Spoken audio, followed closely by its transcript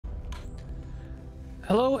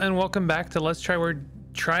Hello and welcome back to Let's Try. We're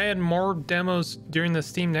trying more demos during the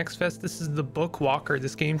Steam Next Fest. This is the Bookwalker.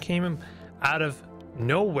 This game came out of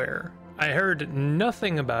nowhere. I heard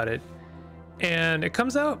nothing about it, and it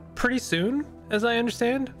comes out pretty soon, as I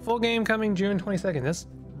understand. Full game coming June 22nd. That's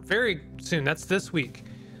very soon. That's this week.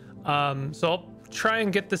 So I'll try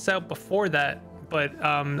and get this out before that. But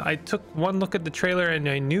I took one look at the trailer and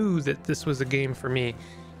I knew that this was a game for me.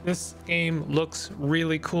 This game looks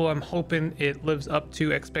really cool. I'm hoping it lives up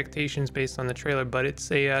to expectations based on the trailer, but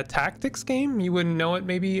it's a tactics game. You wouldn't know it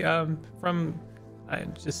maybe from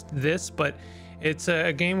just this, but it's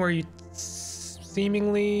a game where you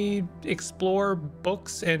seemingly explore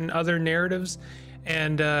books and other narratives,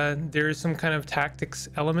 and there is some kind of tactics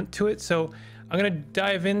element to it. So I'm gonna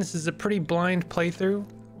dive in. This is a pretty blind playthrough.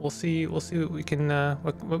 We'll see what we can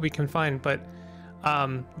what we can find, but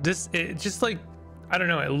it just like, I don't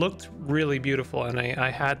know, it looked really beautiful and I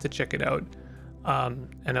had to check it out.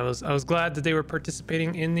 And I was glad that they were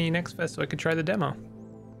participating in the Next Fest so I could try the demo.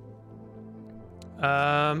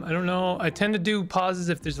 I don't know, I tend to do pauses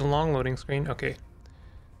if there's a long loading screen. Okay.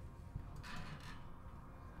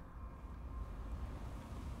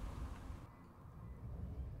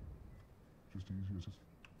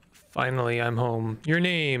 Finally, I'm home. Your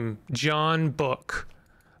name, John Book.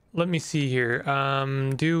 Let me see here.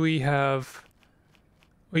 Do we have...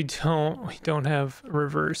 We don't have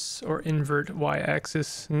reverse or invert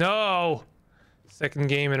y-axis. No! Second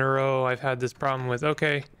game in a row I've had this problem with.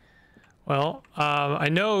 Okay. Well, I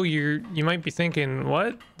know you might be thinking,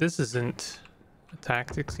 what? This isn't a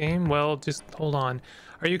tactics game. Well, just hold on.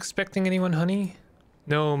 Are you expecting anyone, honey?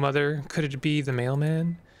 No, mother. Could it be the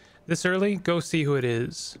mailman? This early? Go see who it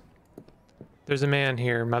is. There's a man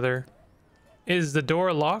here, mother. Is the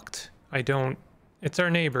door locked? I don't. It's our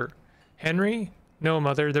neighbor. Henry? No,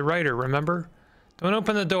 mother, the writer, remember? Don't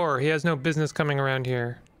open the door. He has no business coming around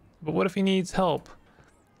here. But what if he needs help?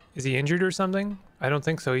 Is he injured or something? I don't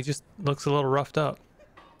think so. He just looks a little roughed up.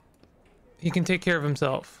 He can take care of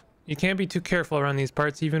himself. You can't be too careful around these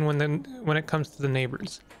parts, even when it comes to the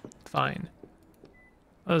neighbors. Fine.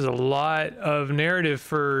 There's a lot of narrative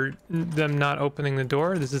for them not opening the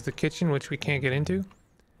door. This is the kitchen, which we can't get into.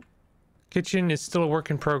 Kitchen is still a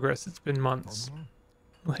work in progress. It's been months.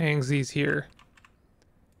 Who hangs these here?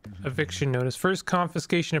 Eviction notice. First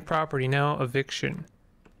confiscation of property, now eviction.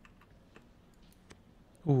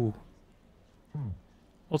 Ooh.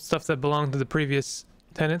 Old stuff that belonged to the previous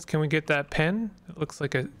tenants. Can we get that pen? It looks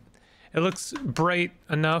like it looks bright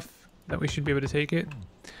enough that we should be able to take it.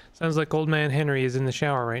 Sounds like old man Henry is in the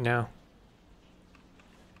shower right now.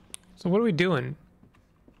 So what are we doing?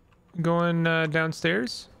 Going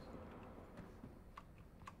downstairs?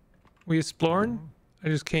 We exploring? I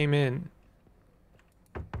just came in.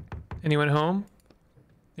 Anyone home?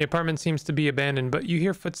 The apartment seems to be abandoned, but you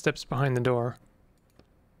hear footsteps behind the door.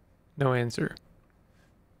 No answer.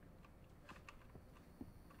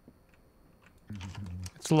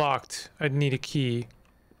 It's locked. I'd need a key.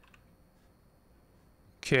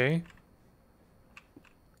 Okay.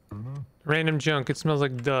 Random junk. It smells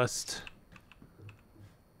like dust.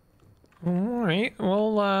 Alright,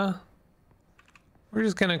 well, we're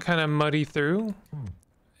just gonna kind of muddy through.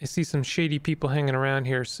 I see some shady people hanging around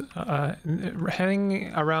here,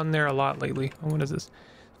 hanging around there a lot lately. Oh, what is this?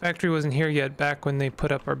 Factory wasn't here yet back when they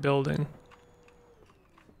put up our building.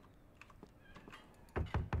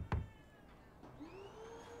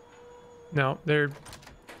 No, they're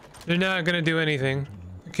not gonna do anything.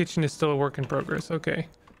 The kitchen is still a work in progress. Okay.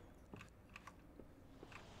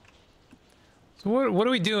 So what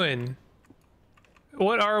are we doing?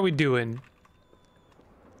 What are we doing?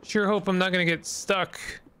 Sure hope I'm not gonna get stuck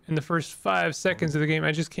in the first 5 seconds of the game.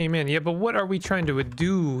 I just came in. Yeah, but what are we trying to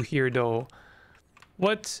do here, though?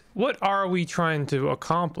 What are we trying to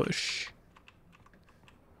accomplish?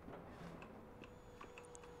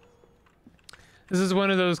 This is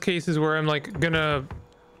one of those cases where I'm like gonna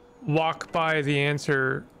walk by the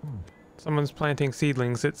answer. Someone's planting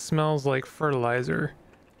seedlings. It smells like fertilizer.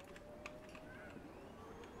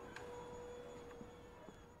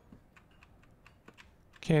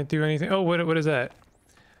 Can't do anything. Oh, what is that?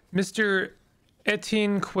 Mr.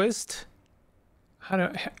 Etienne Quist?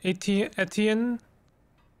 Etienne?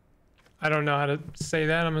 I don't know how to say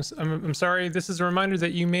that. I'm sorry. This is a reminder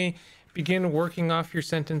that you may begin working off your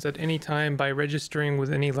sentence at any time by registering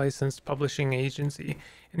with any licensed publishing agency.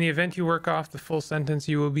 In the event you work off the full sentence,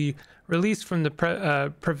 you will be released from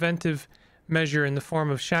the preventive measure in the form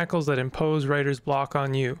of shackles that impose writer's block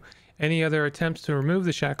on you. Any other attempts to remove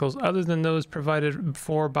the shackles other than those provided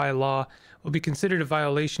for by law will be considered a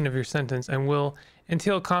violation of your sentence and will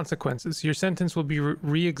entail consequences. Your sentence will be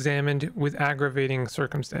re-examined with aggravating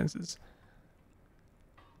circumstances.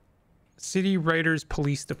 City Writers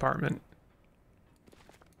Police Department.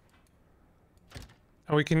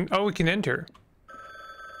 Oh, we can enter.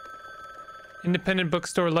 Independent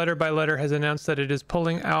bookstore letter by letter has announced that it is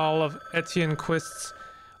pulling all of Etienne Quist's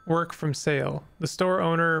work from sale. The store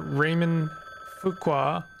owner, Raymond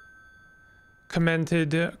Fuqua,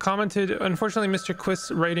 commented, unfortunately, Mr.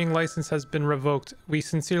 Quist's writing license has been revoked. We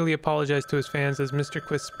sincerely apologize to his fans as Mr.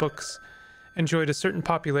 Quist's books enjoyed a certain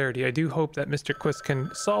popularity. I do hope that Mr. Quist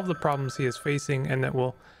can solve the problems he is facing and that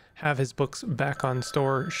we'll have his books back on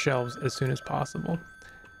store shelves as soon as possible.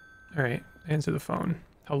 All right, answer the phone.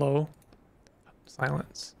 Hello?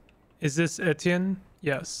 Silence. Is this Etienne?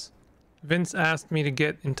 Yes. Vince asked me to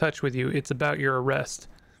get in touch with you. It's about your arrest.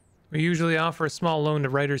 We usually offer a small loan to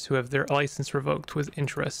writers who have their license revoked with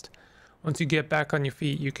interest. Once you get back on your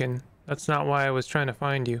feet, you can... That's not why I was trying to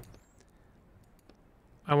find you.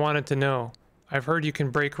 I wanted to know. I've heard you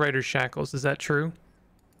can break writer's shackles. Is that true?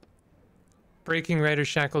 Breaking writer's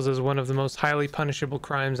shackles is one of the most highly punishable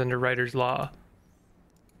crimes under writer's law.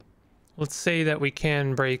 Let's say that we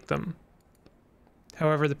can break them.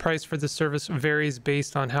 However, the price for the service varies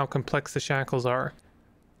based on how complex the shackles are.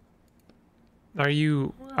 Are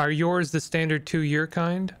yours the standard 2-year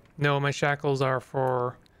kind? No, my shackles are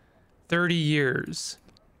for 30 years.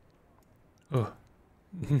 Oh,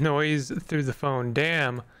 noise through the phone.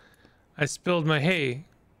 Damn, I spilled my... Hey,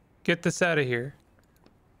 get this out of here.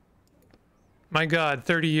 My God,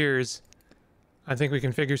 30 years. I think we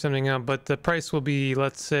can figure something out, but the price will be,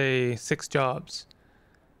 let's say, 6 jobs.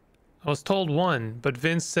 I was told 1, but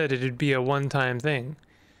Vince said it'd be a one-time thing.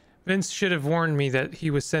 Vince should have warned me that he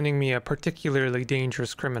was sending me a particularly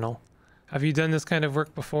dangerous criminal. Have you done this kind of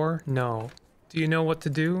work before? No. Do you know what to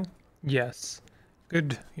do? Yes.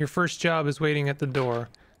 Good. Your first job is waiting at the door.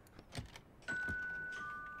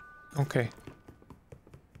 Okay.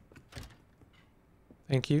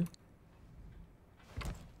 Thank you.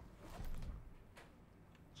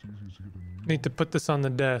 Need to put this on the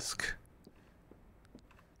desk.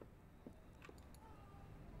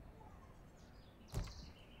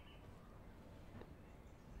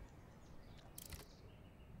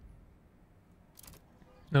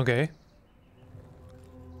 Okay.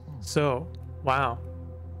 So, wow.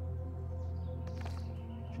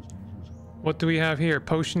 What do we have here?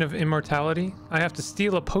 Potion of immortality? I have to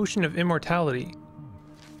steal a potion of immortality.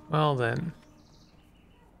 Well then.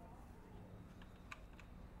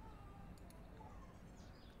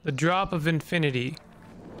 The drop of infinity.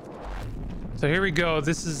 So here we go.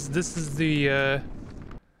 This is the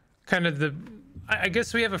kind of the... I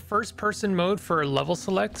guess we have a first-person mode for level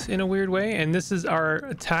select in a weird way, and this is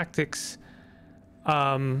our tactics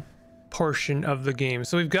portion of the game.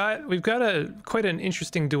 So we've got a quite an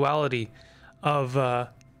interesting duality of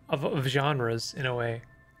genres in a way.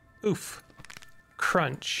 Oof.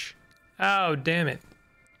 Crunch. Oh, damn it.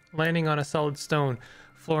 Landing on a solid stone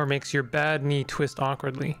floor makes your bad knee twist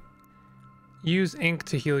awkwardly. Use ink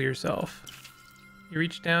to heal yourself. You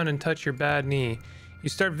reach down and touch your bad knee. You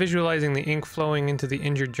start visualizing the ink flowing into the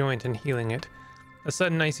injured joint and healing it. A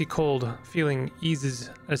sudden icy cold feeling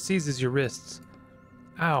seizes your wrists.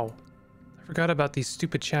 Ow. I forgot about these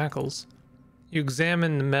stupid shackles. You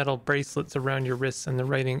examine the metal bracelets around your wrists and the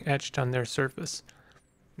writing etched on their surface.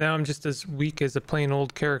 Now I'm just as weak as a plain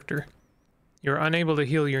old character. You're unable to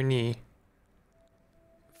heal your knee.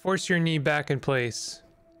 Force your knee back in place.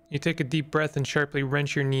 You take a deep breath and sharply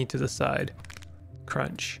wrench your knee to the side.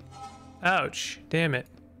 Crunch. Ouch, damn it.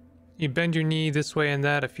 You bend your knee this way and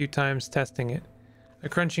that a few times, testing it. The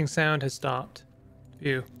crunching sound has stopped.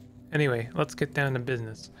 Phew. Anyway, let's get down to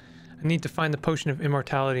business. I need to find the potion of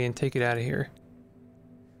immortality and take it out of here.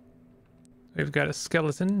 We've got a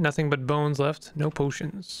skeleton, nothing but bones left, no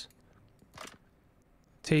potions.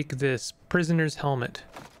 Take this prisoner's helmet.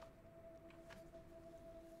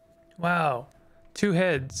 Wow, 2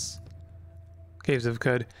 heads. Caves of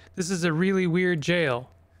Cud. This is a really weird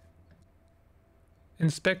jail.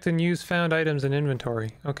 Inspect and use found items in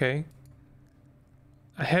inventory. Okay.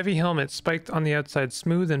 A heavy helmet spiked on the outside,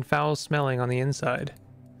 smooth and foul smelling on the inside.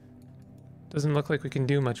 Doesn't look like we can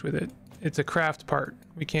do much with it. It's a craft part.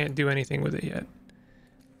 We can't do anything with it yet.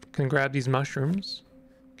 Can grab these mushrooms.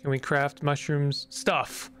 Can we craft mushrooms?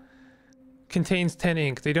 Stuff. Contains 10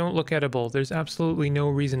 ink. They don't look edible. There's absolutely no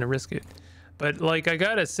reason to risk it. But like I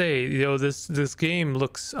gotta say, you know, this game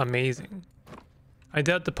looks amazing. I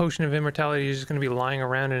doubt the potion of immortality is just going to be lying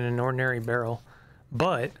around in an ordinary barrel.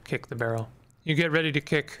 But, kick the barrel. You get ready to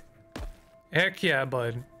kick. Heck yeah,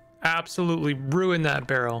 bud. Absolutely ruin that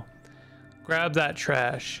barrel. Grab that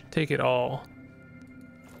trash. Take it all.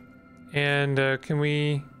 And can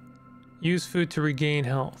we use food to regain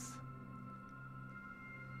health?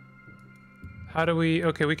 How do we...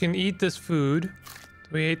 Okay, we can eat this food.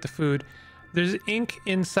 We ate the food. There's ink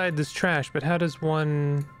inside this trash, but how does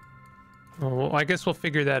one... Oh, well, I guess we'll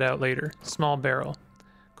figure that out later. Small barrel.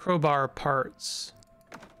 Crowbar parts.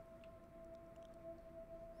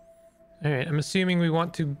 Alright, I'm assuming we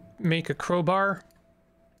want to make a crowbar.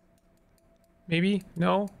 Maybe?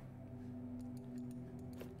 No?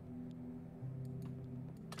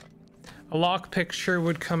 A lockpick sure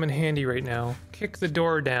would come in handy right now. Kick the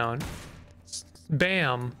door down.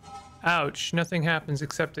 Bam! Ouch. Nothing happens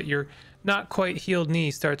except that your not quite healed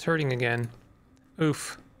knee starts hurting again.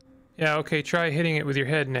 Oof. Yeah, okay, try hitting it with your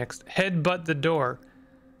head next. Headbutt the door.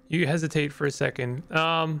 You hesitate for a second.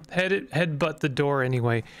 Headbutt the door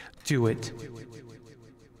anyway. Do it.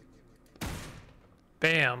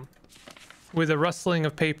 Bam. With a rustling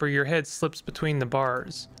of paper, your head slips between the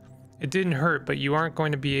bars. It didn't hurt, but you aren't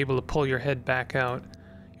going to be able to pull your head back out.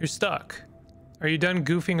 You're stuck. Are you done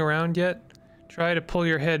goofing around yet? Try to pull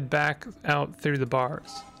your head back out through the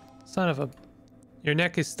bars. Son of a... Your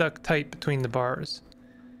neck is stuck tight between the bars.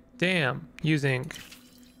 Damn. Use ink.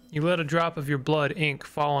 You let a drop of your blood ink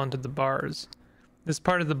fall onto the bars. This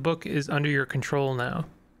part of the book is under your control now.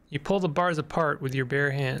 You pull the bars apart with your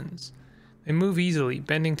bare hands. They move easily,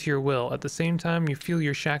 bending to your will. At the same time, you feel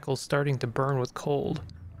your shackles starting to burn with cold.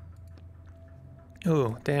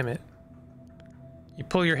 Oh, damn it. You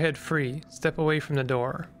pull your head free, step away from the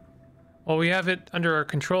door. Well, we have it under our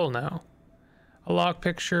control now. A lock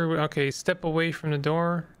picture. Okay, step away from the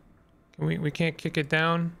door. We can't kick it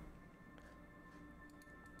down.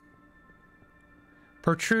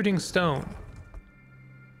 Protruding stone.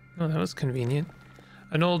 Oh, that was convenient.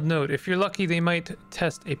 An old note. If you're lucky, they might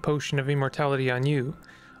test a potion of immortality on you.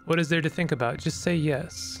 What is there to think about? Just say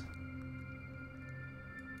yes.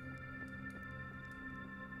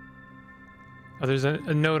 Oh, there's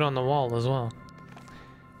a note on the wall as well.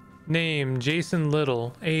 Name, Jason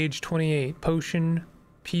Little. Age, 28. Potion,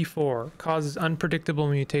 P4. Causes unpredictable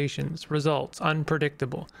mutations. Results,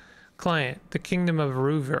 unpredictable. Client, the Kingdom of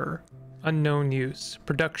Ruver. Unknown use.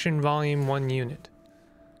 Production volume 1 unit.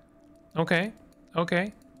 Okay.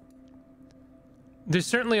 Okay. There's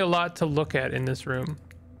certainly a lot to look at in this room.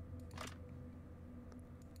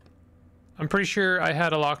 I'm pretty sure I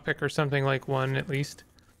had a lockpick or something like one at least.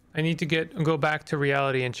 I need to go back to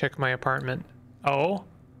reality and check my apartment. Oh?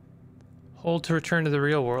 Hold to return to the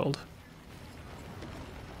real world.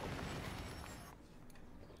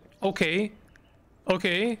 Okay.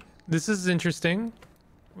 Okay. This is interesting.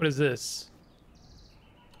 What is this?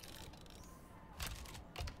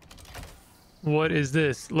 What is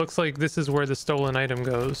this? Looks like this is where the stolen item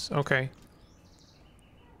goes. Okay.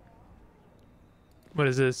 What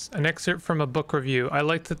is this? An excerpt from a book review. I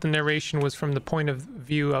liked that the narration was from the point of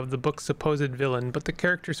view of the book's supposed villain, but the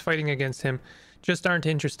characters fighting against him just aren't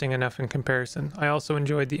interesting enough in comparison. I also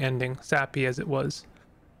enjoyed the ending, sappy as it was.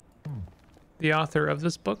 The author of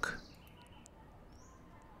this book?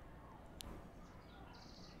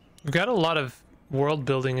 We've got a lot of world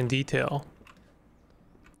building and detail.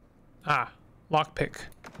 Ah, lockpick.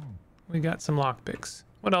 We got some lockpicks.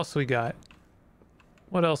 What else we got?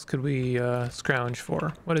 What else could we scrounge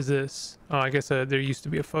for? What is this? Oh, I guess there used to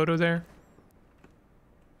be a photo there.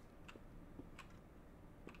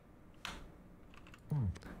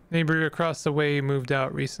 Neighbor across the way moved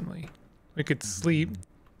out recently. We could sleep.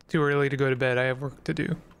 Too early to go to bed. I have work to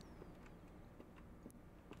do.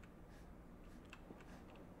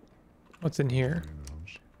 What's in here?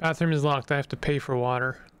 Bathroom is locked. I have to pay for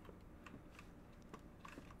water.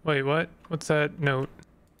 Wait, what? What's that note?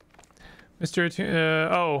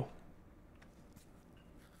 Mr. Oh.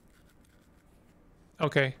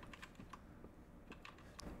 Okay.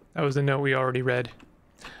 That was a note we already read.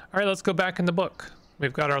 All right, let's go back in the book.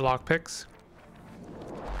 We've got our lockpicks.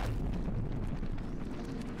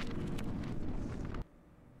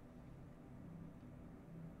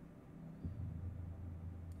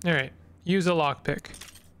 All right, use a lockpick.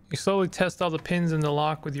 You slowly test all the pins in the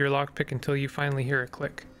lock with your lockpick until you finally hear a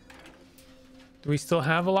click. Do we still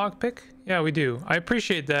have a lockpick? Yeah, we do. I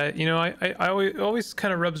appreciate that. You know, I always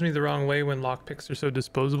kind of rubs me the wrong way when lockpicks are so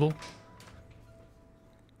disposable.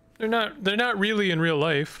 They're not really in real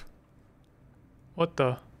life. What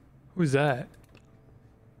the? Who's that?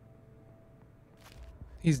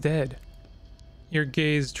 He's dead. Your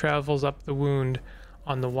gaze travels up the wound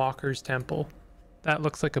on the walker's temple. That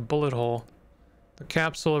looks like a bullet hole. The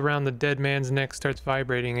capsule around the dead man's neck starts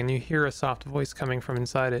vibrating and you hear a soft voice coming from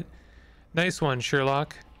inside it. Nice one,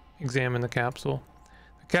 Sherlock. Examine the capsule.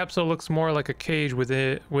 The capsule looks more like a cage with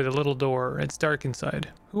a little door. It's dark inside.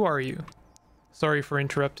 Who are you? Sorry for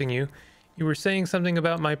interrupting you. You were saying something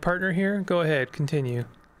about my partner here? Go ahead, continue.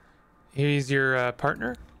 He's your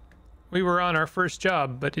partner? We were on our first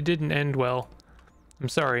job, but it didn't end well. I'm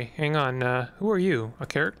sorry. Hang on. Who are you? A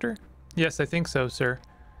character? Yes, I think so, sir.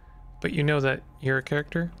 But you know that you're a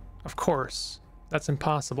character? Of course. That's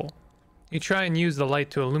impossible. You try and use the light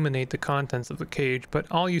to illuminate the contents of the cage, but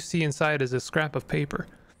all you see inside is a scrap of paper.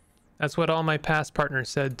 That's what all my past partners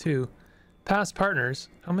said, too. Past partners?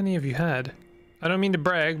 How many have you had? I don't mean to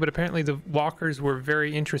brag, but apparently the walkers were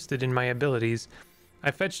very interested in my abilities.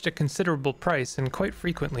 I fetched a considerable price, and quite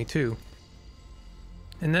frequently, too.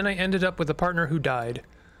 And then I ended up with a partner who died.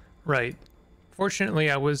 Right. Fortunately,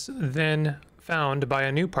 I was then found by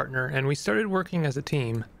a new partner, and we started working as a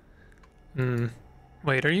team.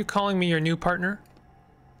 Wait, are you calling me your new partner?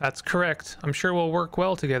 That's correct. I'm sure we'll work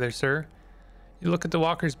well together, sir. You look at the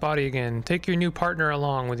walker's body again. Take your new partner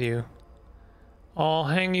along with you. I'll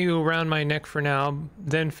hang you around my neck for now,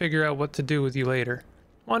 then figure out what to do with you later.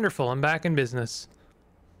 Wonderful, I'm back in business.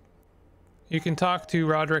 You can talk to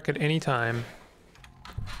Roderick at any time.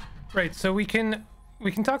 Right, so we can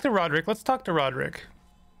talk to Roderick. Let's talk to Roderick.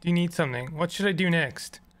 Do you need something? What should I do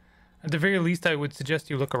next? At the very least, I would suggest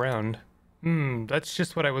you look around. That's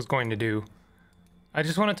just what I was going to do. I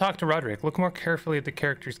just want to talk to Roderick. Look more carefully at the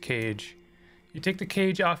character's cage. You take the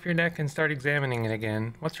cage off your neck and start examining it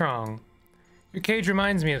again. What's wrong? Your cage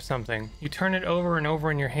reminds me of something. You turn it over and over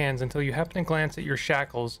in your hands until you happen to glance at your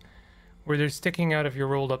shackles, where they're sticking out of your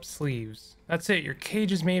rolled up sleeves. That's it. Your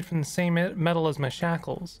cage is made from the same metal as my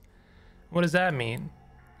shackles. What does that mean?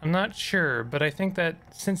 I'm not sure, but I think that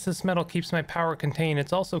since this metal keeps my power contained,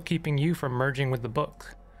 it's also keeping you from merging with the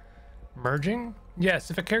book. Merging? Yes,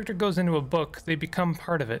 if a character goes into a book, they become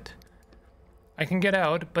part of it. I can get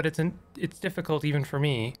out, but it's difficult even for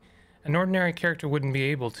me. An ordinary character wouldn't be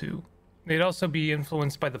able to. They'd also be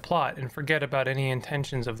influenced by the plot and forget about any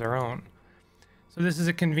intentions of their own. So this is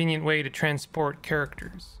a convenient way to transport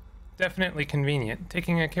characters. Definitely convenient.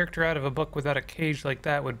 Taking a character out of a book without a cage like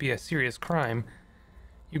that would be a serious crime.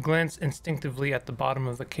 You glance instinctively at the bottom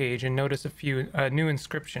of the cage and notice a new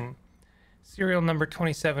inscription. Serial number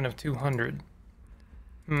 27 of 200.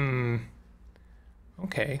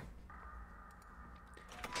 Okay.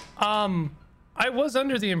 I was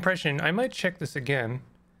under the impression, I might check this again.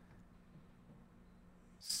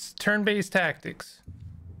 Turn-based tactics.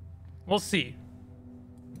 We'll see.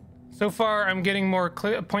 So far, I'm getting more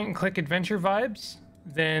point-and-click adventure vibes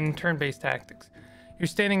than turn-based tactics. You're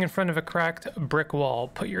standing in front of a cracked brick wall.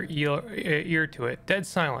 Put your ear to it. Dead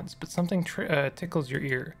silence, but something tickles your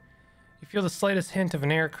ear. You feel the slightest hint of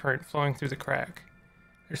an air current flowing through the crack.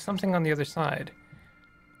 There's something on the other side.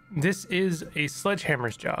 This is a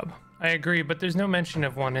sledgehammer's job. I agree, but there's no mention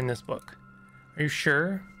of one in this book. Are you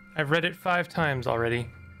sure? I've read it 5 times already.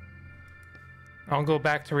 I'll go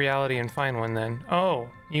back to reality and find one then. Oh,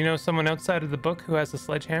 you know someone outside of the book who has a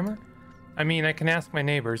sledgehammer? I mean, I can ask my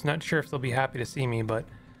neighbors. Not sure if they'll be happy to see me, but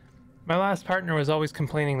my last partner was always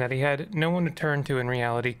complaining that he had no one to turn to in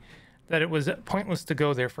reality, that it was pointless to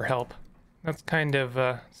go there for help. That's kind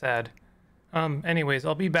of sad. Anyways,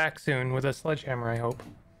 I'll be back soon with a sledgehammer, I hope.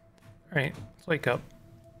 Alright, let's wake up.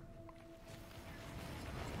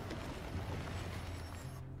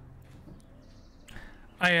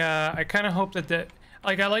 I kind of hope that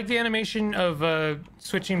like, I like the animation of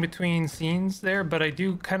switching between scenes there, but I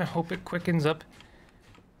do kind of hope it quickens up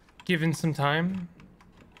given some time.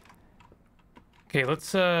 Okay,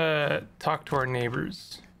 let's talk to our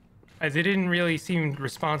neighbors. They didn't really seem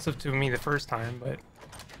responsive to me the first time, but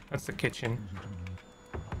that's the kitchen.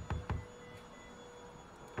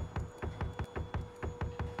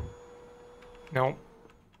 Nope.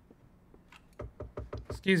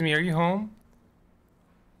 Excuse me, are you home?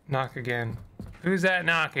 Knock again. Who's that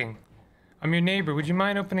knocking? I'm your neighbor. Would you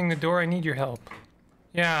mind opening the door? I need your help.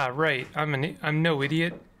 Yeah, right. I'm no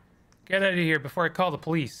idiot. Get out of here before I call the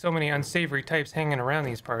police. So many unsavory types hanging around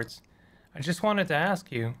these parts. I just wanted to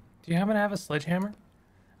ask you, do you happen to have a sledgehammer?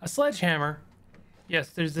 A sledgehammer? Yes,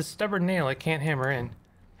 there's this stubborn nail I can't hammer in.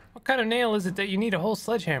 What kind of nail is it that you need a whole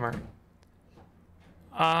sledgehammer?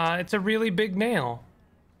 It's a really big nail.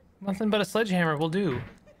 Nothing but a sledgehammer will do.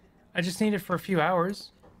 I just need it for a few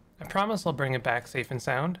hours. I promise I'll bring it back safe and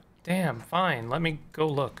sound. Damn, fine. Let me go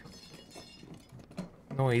look.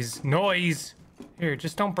 Noise. Noise! Here,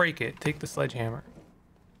 just don't break it. Take the sledgehammer.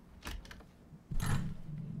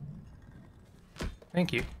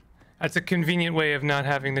 Thank you. That's a convenient way of not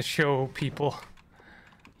having to show people.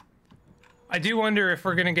 I do wonder if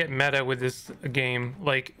we're gonna get meta with this game.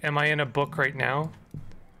 Like, am I in a book right now?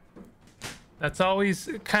 That's always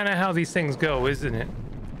kind of how these things go, isn't it?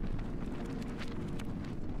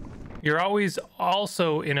 You're always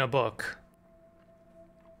also in a book.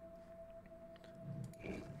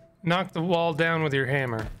 Knock the wall down with your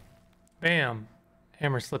hammer. Bam.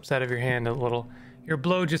 Hammer slips out of your hand a little. Your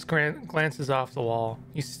blow just glances off the wall.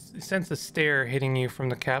 You sense a stare hitting you from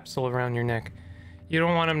the capsule around your neck. You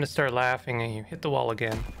don't want him to start laughing at you. Hit the wall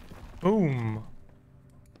again. Boom.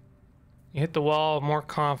 You hit the wall more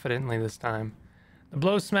confidently this time. The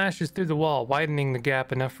blow smashes through the wall, widening the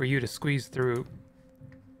gap enough for you to squeeze through.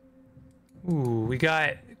 Ooh, we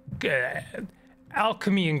got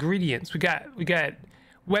alchemy ingredients. We got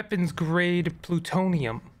weapons grade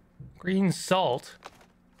plutonium. Green salt.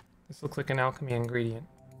 This looks like an alchemy ingredient.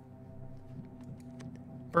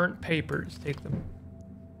 Burnt papers. Take them.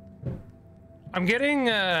 I'm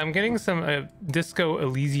getting some Disco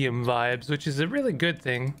Elysium vibes, which is a really good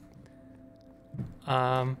thing.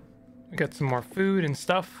 We got some more food and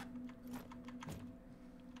stuff.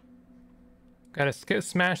 Got a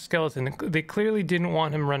smashed skeleton. They clearly didn't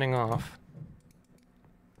want him running off.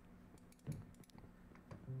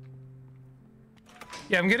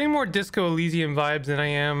 Yeah, I'm getting more Disco Elysium vibes than I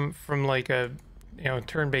am from like a, you know,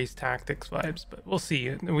 turn-based tactics vibes, but we'll see.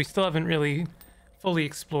 We still haven't really fully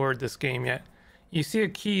explored this game yet. You see a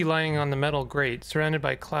key lying on the metal grate, surrounded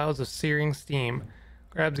by clouds of searing steam.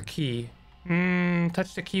 Grab the key.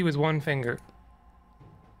 Touch the key with one finger.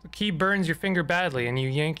 The key burns your finger badly, and you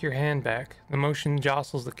yank your hand back. The motion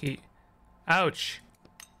jostles the key. Ouch!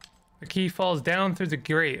 The key falls down through the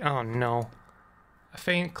grate. Oh no. A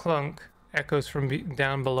faint clunk echoes from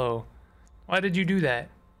down below. Why did you do that?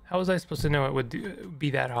 How was I supposed to know it would be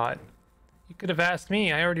that hot? You could have asked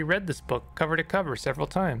me. I already read this book, cover to cover, several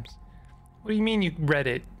times. What do you mean you read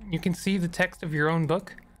it? You can see the text of your own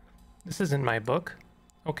book? This isn't my book.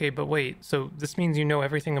 Okay, but wait, so this means you know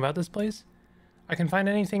everything about this place? I can find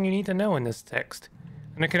anything you need to know in this text.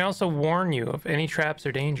 And I can also warn you of any traps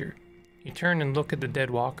or danger. You turn and look at the dead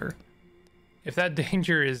walker. If that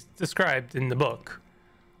danger is described in the book.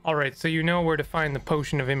 Alright, so you know where to find the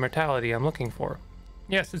potion of immortality I'm looking for.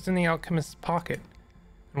 Yes, it's in the alchemist's pocket.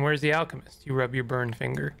 And where's the alchemist? You rub your burned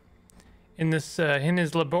finger. In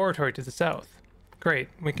his laboratory to the south. Great,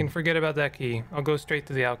 we can forget about that key. I'll go straight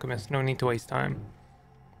to the alchemist, no need to waste time.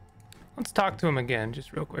 Let's talk to him again,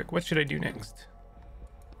 just real quick. What should I do next?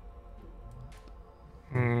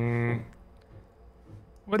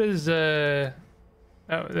 What is, that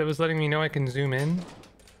was letting me know I can zoom in?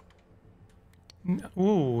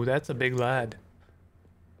 Ooh, that's a big lad.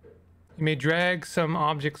 You may drag some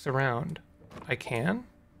objects around. I can?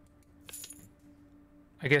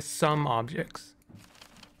 I guess some objects.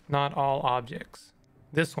 Not all objects.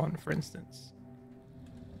 This one, for instance.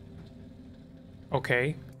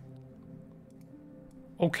 Okay.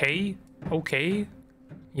 Okay. Okay.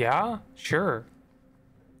 Yeah, sure.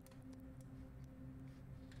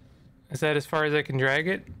 Is that as far as I can drag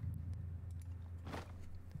it?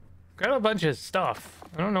 Got a bunch of stuff.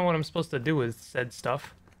 I don't know what I'm supposed to do with said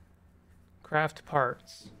stuff. Craft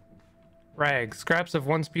parts. Rags. Scraps of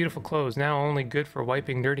once beautiful clothes, now only good for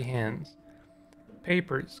wiping dirty hands.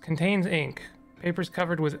 Papers. Contains ink. Papers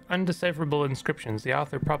covered with undecipherable inscriptions. The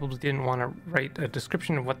author probably didn't want to write a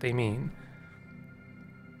description of what they mean.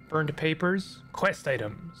 Burned papers. Quest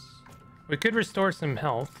items. We could restore some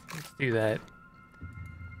health. Let's do that.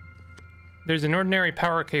 There's an ordinary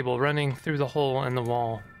power cable running through the hole in the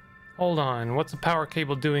wall. Hold on, what's a power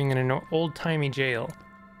cable doing in an old-timey jail?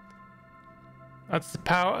 That's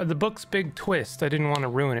the book's big twist. I didn't want to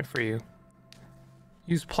ruin it for you.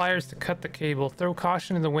 Use pliers to cut the cable. Throw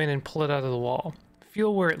caution in the wind and pull it out of the wall.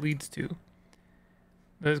 Feel where it leads to.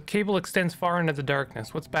 The cable extends far into the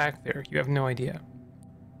darkness. What's back there? You have no idea.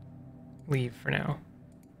 Leave for now.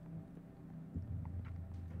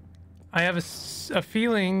 I have a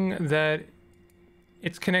feeling that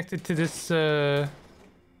it's connected to this, oh,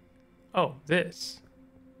 this.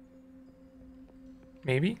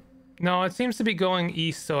 Maybe? No, it seems to be going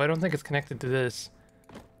east, so I don't think it's connected to this.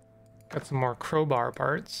 Got some more crowbar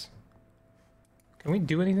parts. Can we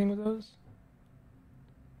do anything with those?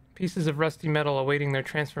 Pieces of rusty metal awaiting their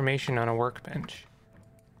transformation on a workbench.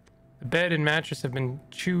 The bed and mattress have been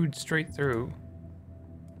chewed straight through.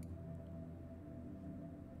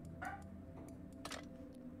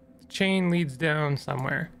 The chain leads down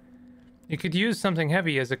somewhere. You could use something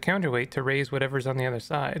heavy as a counterweight to raise whatever's on the other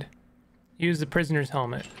side. Use the prisoner's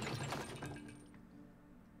helmet.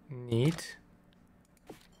 Neat.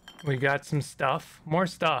 We got some stuff. More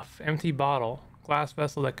stuff. Empty bottle. Glass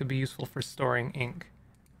vessel that could be useful for storing ink.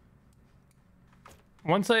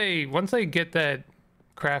 Once I get that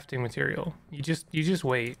crafting material, you just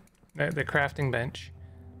wait. The crafting bench.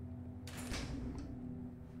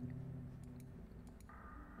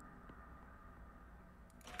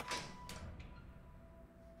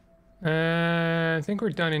 I think we're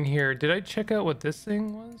done in here. Did I check out what this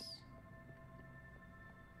thing was?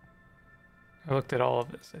 I looked at all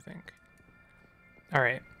of this, I think. All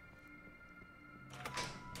right.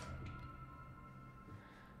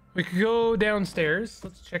 We could go downstairs.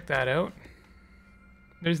 Let's check that out.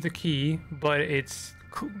 There's the key, but it's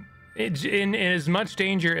in as much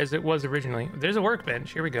danger as it was originally. There's a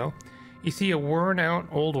workbench. Here we go. You see a worn out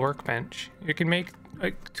old workbench. You can make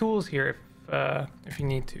like tools here if you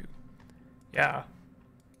need to. Yeah.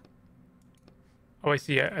 Oh, I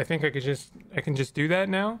see. I think I can just do that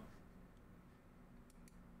now.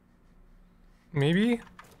 Maybe?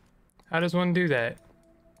 How does one do that?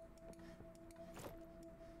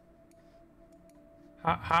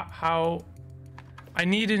 How? I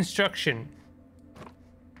need instruction.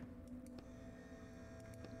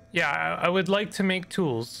 Yeah, I would like to make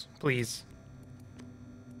tools, please.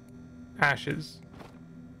 Ashes.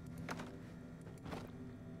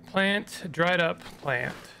 Plant, dried up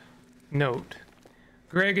plant. Note.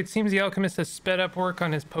 Greg, it seems the alchemist has sped up work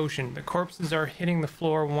on his potion. The corpses are hitting the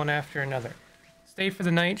floor one after another. Stay for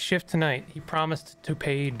the night, shift tonight. He promised to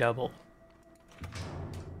pay double.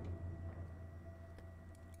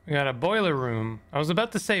 We got a boiler room. I was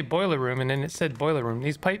about to say boiler room, and then it said boiler room.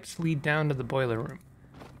 These pipes lead down to the boiler room.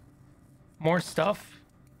 More stuff.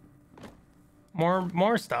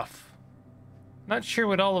 More stuff. Not sure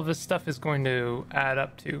what all of this stuff is going to add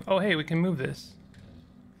up to. Oh, hey, we can move this.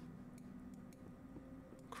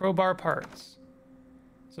 Crowbar parts.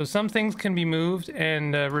 So some things can be moved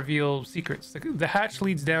and reveal secrets. The hatch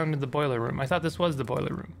leads down to the boiler room. I thought this was the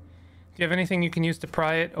boiler room. Do you have anything you can use to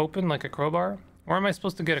pry it open, like a crowbar? Where am I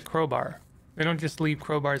supposed to get a crowbar? They don't just leave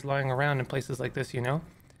crowbars lying around in places like this, you know?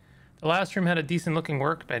 The last room had a decent looking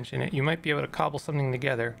workbench in it. You might be able to cobble something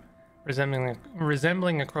together,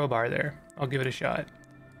 resembling a crowbar there. I'll give it a shot.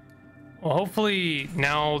 Well, hopefully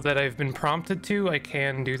now that I've been prompted to, I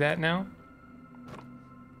can do that now.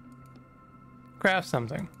 Craft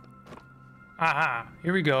something. Aha,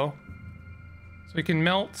 here we go. So we can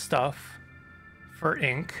melt stuff for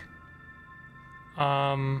ink.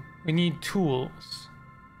 We need tools.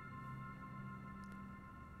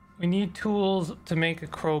 We need tools to make a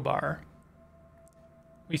crowbar.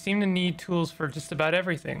 We seem to need tools for just about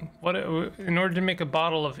everything. In order to make a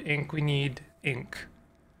bottle of ink, we need ink.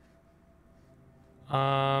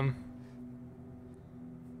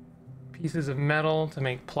 Pieces of metal to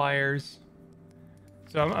make pliers.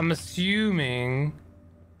 So I'm assuming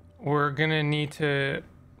we're gonna need to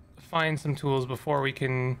find some tools before we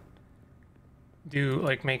can do,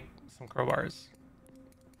 like, make some crowbars.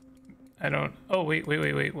 Oh, wait.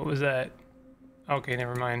 What was that? Okay,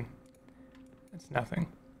 never mind. It's nothing.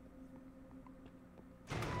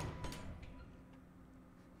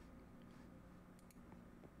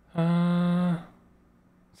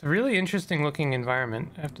 It's a really interesting looking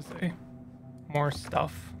environment, I have to say. More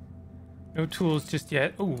stuff. No tools just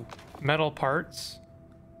yet. Ooh, metal parts.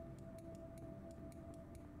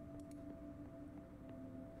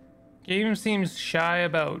 Game seems shy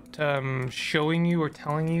about showing you or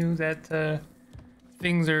telling you that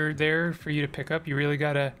things are there for you to pick up. You really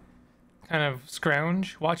gotta kind of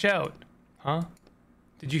scrounge. Watch out. Huh?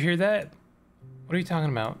 Did you hear that? What are you talking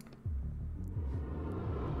about?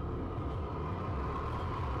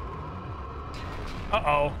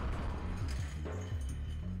 Uh-oh.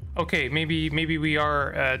 Okay, maybe we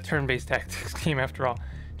are a turn-based tactics game after all.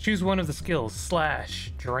 Choose one of the skills.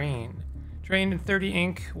 Slash. Drain. Drain 30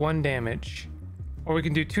 ink, 1 damage. Or we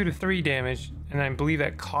can do 2 to 3 damage, and I believe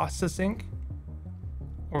that costs us ink.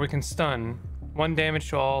 Or we can stun. 1 damage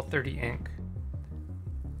to all 30 ink.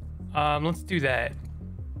 Let's do that.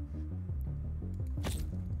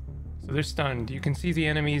 So they're stunned. You can see the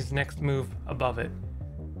enemy's next move above it.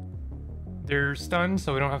 They're stunned,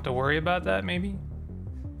 so we don't have to worry about that, maybe?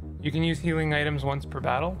 You can use healing items once per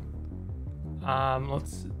battle.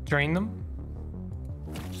 Let's drain them.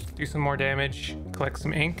 Do some more damage, collect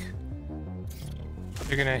some ink.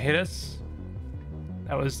 They're gonna hit us.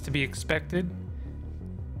 That was to be expected.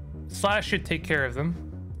 Slash should take care of them.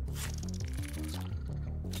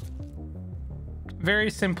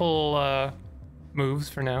 Very simple moves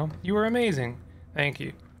for now. You were amazing. Thank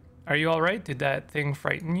you. Are you alright? Did that thing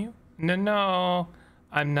frighten you? No,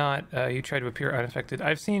 I'm not. You tried to appear unaffected.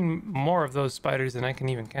 I've seen more of those spiders than I can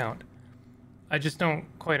even count. I just don't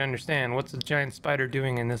quite understand. What's a giant spider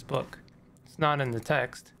doing in this book? It's not in the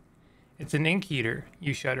text. It's an ink eater,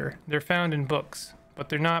 you shudder. They're found in books, but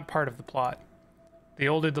they're not part of the plot. The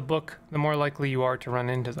older the book, the more likely you are to run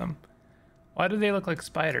into them. Why do they look like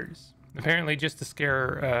spiders? Apparently just to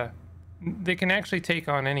scare, they can actually take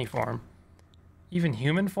on any form. Even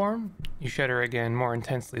human form? You shudder again, more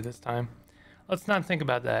intensely this time. Let's not think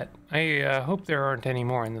about that. I hope there aren't any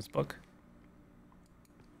more in this book.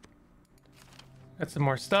 Got some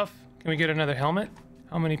more stuff. Can we get another helmet?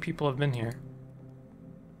 How many people have been here?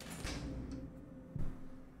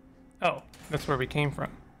 Oh, that's where we came from.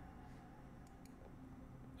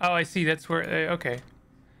 Oh, I see. That's where... okay.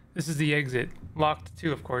 This is the exit. Locked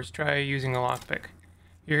too, of course. Try using a lockpick.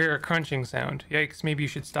 You hear a crunching sound. Yikes, maybe you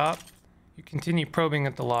should stop. You continue probing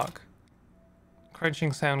at the lock.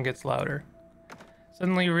 Crunching sound gets louder.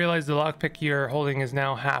 Suddenly you realize the lockpick you're holding is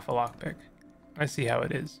now half a lockpick. I see how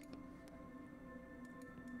it is.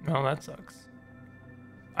 Well, that sucks.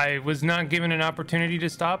 I was not given an opportunity to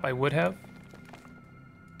stop. I would have.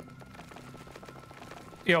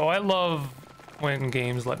 Yo, I love when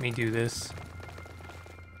games let me do this.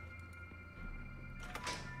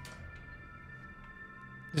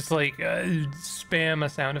 Just like spam a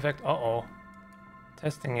sound effect. Uh-oh.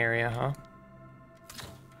 Testing area, huh?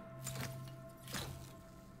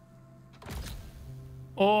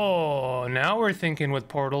 Oh, now we're thinking with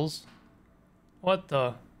portals. What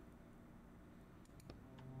the?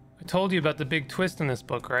 I told you about the big twist in this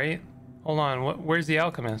book, right? Hold on, where's the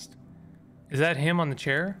alchemist? Is that him on the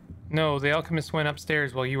chair? No, the alchemist went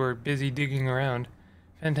upstairs while you were busy digging around.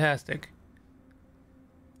 Fantastic.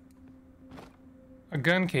 A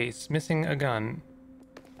gun case, missing a gun.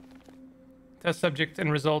 Test subject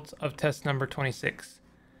and results of test number 26.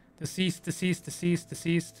 Deceased, deceased, deceased,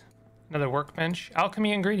 deceased. Another workbench.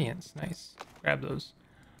 Alchemy ingredients, nice. Grab those.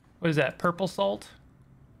 What is that, purple salt?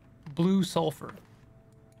 Blue sulfur.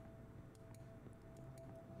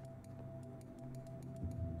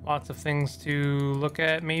 Lots of things to look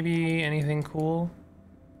at, maybe anything cool.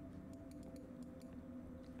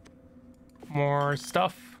 More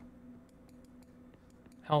stuff.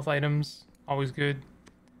 Health items, always good.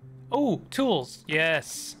 Oh, tools,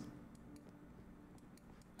 yes.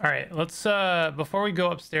 All right, let's before we go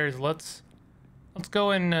upstairs, let's go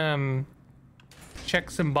and check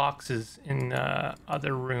some boxes in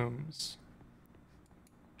other rooms.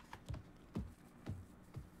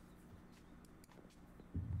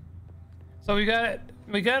 So we got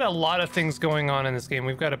a lot of things going on in this game.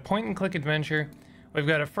 We've got a point and click adventure. We've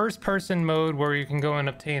got a first person mode where you can go and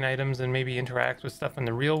obtain items and maybe interact with stuff in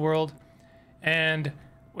the real world. And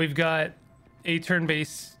we've got a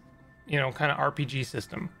turn-based, you know, kind of RPG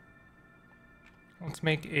system. Let's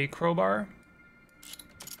make a crowbar.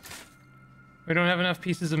 We don't have enough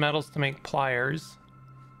pieces of metals to make pliers.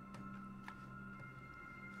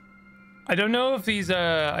 I don't know if these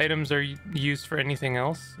items are used for anything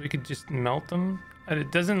else. We could just melt them.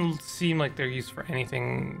 It doesn't seem like they're used for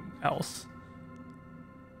anything else.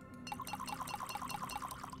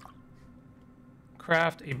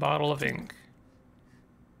 Craft a bottle of ink.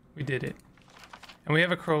 We did it. And we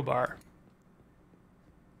have a crowbar.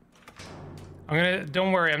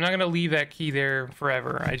 Don't worry, I'm not gonna leave that key there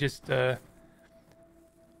forever. I just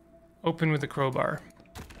open with the crowbar.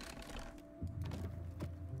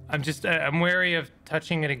 I'm wary of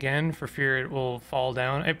touching it again for fear it will fall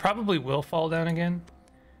down. It probably will fall down again.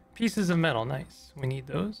 Pieces of metal, nice. We need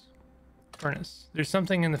those. Furnace. There's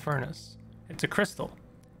something in the furnace. It's a crystal.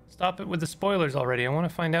 Stop it with the spoilers already. I want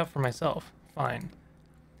to find out for myself. Fine.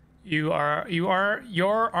 Your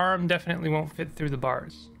arm definitely won't fit through the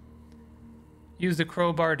bars. Use the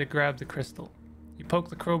crowbar to grab the crystal. You poke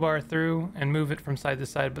the crowbar through and move it from side to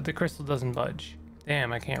side, but the crystal doesn't budge.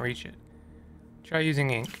 Damn, I can't reach it. Try using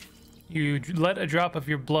ink. You let a drop of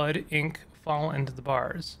your blood ink fall into the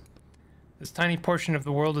bars. This tiny portion of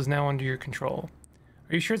the world is now under your control.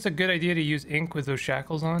 Are you sure it's a good idea to use ink with those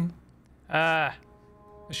shackles on? Ah,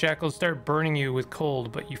 the shackles start burning you with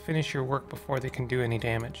cold, but you finish your work before they can do any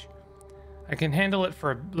damage. I can handle it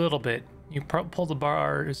for a little bit. You pull the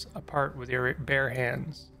bars apart with your bare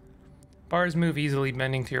hands. Bars move easily,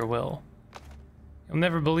 bending to your will. You'll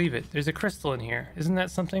never believe it. There's a crystal in here. Isn't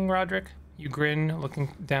that something, Roderick? You grin, looking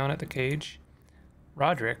down at the cage.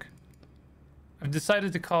 Roderick? I've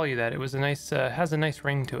decided to call you that. It was a nice, has a nice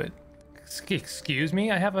ring to it. Excuse me?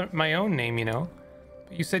 I have my own name, you know.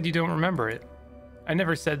 But you said you don't remember it. I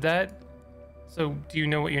never said that. So, do you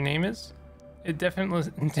know what your name is? It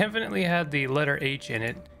definitely had the letter H in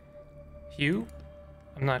it. Hugh?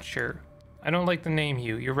 I'm not sure. I don't like the name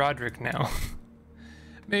Hugh. You're Roderick now.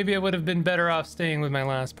 Maybe I would have been better off staying with my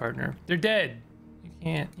last partner. They're dead. You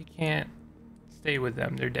can't stay with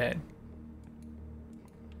them. They're dead.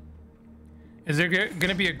 Is there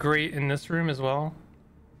gonna be a grate in this room as well?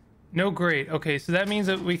 No grate. Okay, so that means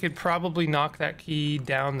that we could probably knock that key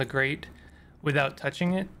down the grate without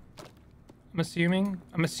touching it. I'm assuming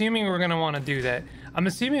we're gonna want to do that. I'm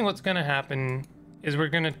assuming what's gonna happen is we're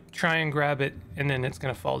gonna try and grab it and then it's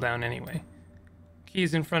gonna fall down anyway.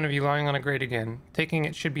 Key's in front of you, lying on a grate again. Taking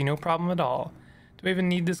it should be no problem at all. Do we even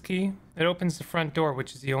need this key? It opens the front door,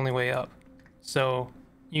 which is the only way up. So,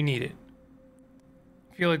 you need it.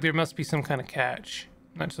 I feel like there must be some kind of catch.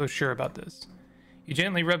 I'm not so sure about this. You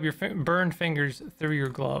gently rub your burned fingers through your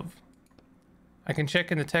glove. I can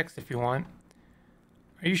check in the text if you want.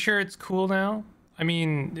 Are you sure it's cool now? I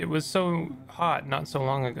mean, it was so hot not so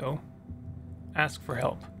long ago. Ask for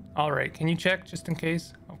help. Alright, can you check just in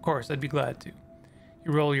case? Of course, I'd be glad to.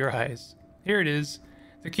 You roll your eyes. Here it is.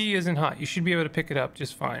 The key isn't hot. You should be able to pick it up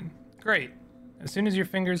just fine. Great. As soon as your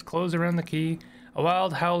fingers close around the key, a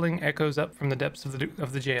wild howling echoes up from the depths of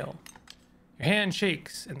the jail. Your hand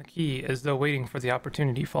shakes, and the key, as though waiting for the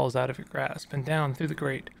opportunity, falls out of your grasp and down through the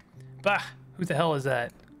grate. Bah! Who the hell is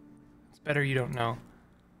that? It's better you don't know.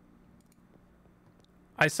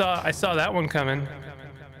 I saw that one coming.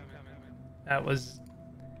 That was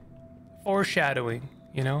foreshadowing,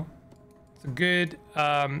 you know? It's a good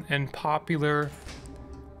and popular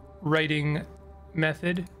writing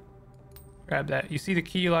method. Grab that. You see the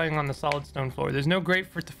key lying on the solid stone floor. There's no grate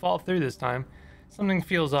for it to fall through this time. Something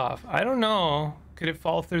feels off. I don't know. Could it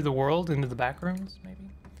fall through the world into the back rooms,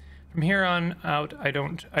 maybe? From here on out,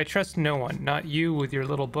 I trust no one. Not you with your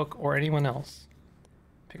little book or anyone else.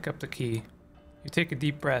 Pick up the key. You take a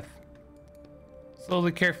deep breath.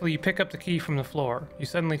 Slowly, carefully, you pick up the key from the floor. You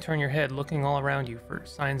suddenly turn your head, looking all around you for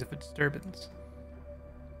signs of a disturbance.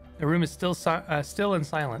 The room is still and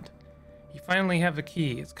silent. You finally have the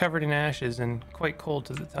key. It's covered in ashes and quite cold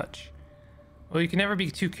to the touch. Well, you can never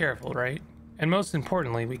be too careful, right? And most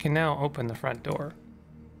importantly, we can now open the front door.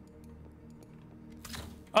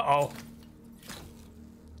 Uh-oh.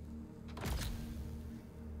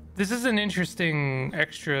 This is an interesting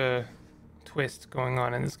extra twist going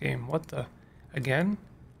on in this game. What the? Again?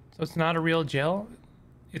 So it's not a real jail?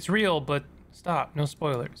 It's real, but stop. No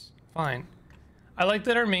spoilers. Fine. I like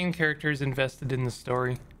that our main character is invested in the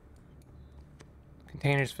story.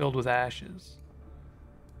 Containers filled with ashes.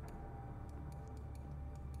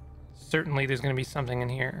 Certainly there's going to be something in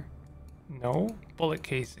here. No? Bullet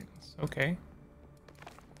casings. Okay.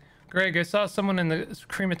 Greg, I saw someone in the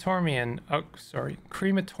crematorium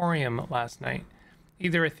last night.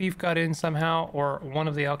 Either a thief got in somehow, or one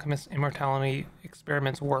of the alchemist's immortality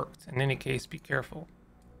experiments worked. In any case, be careful.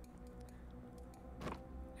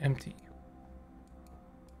 Empty.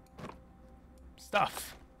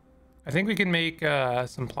 Stuff. I think we can make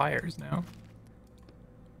some pliers now.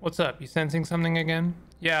 What's up? You sensing something again?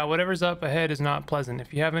 Yeah, whatever's up ahead is not pleasant.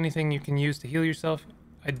 If you have anything you can use to heal yourself,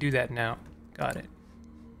 I'd do that now. Got it.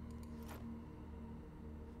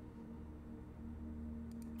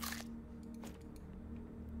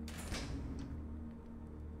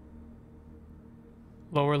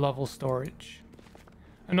 Lower level storage.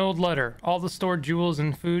 An old letter. All the stored jewels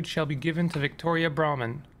and food shall be given to Victoria of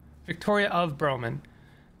Broman,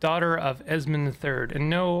 daughter of Esmond III, in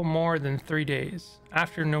no more than 3 days.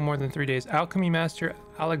 After no more than 3 days, alchemy master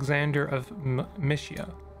Alexander of Mysia.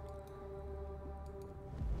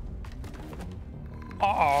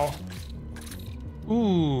 Uh-oh.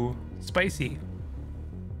 Ooh, spicy.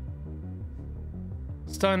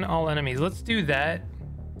 Stun all enemies. Let's do that.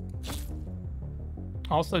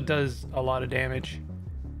 Also does a lot of damage.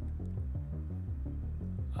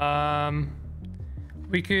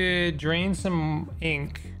 We could drain some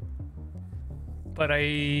ink, but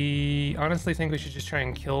I honestly think we should just try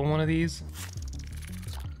and kill one of these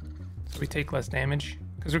so we take less damage,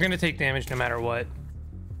 because we're going to take damage no matter what.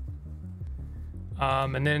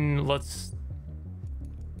 And then let's,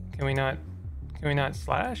 can we not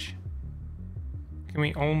slash? Can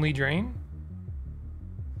we only drain?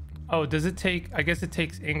 Oh, does it take, I guess it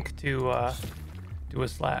takes ink to do a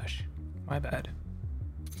slash. My bad.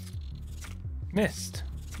 Missed.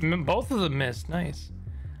 Both of them missed. Nice.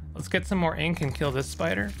 Let's get some more ink and kill this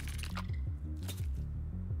spider.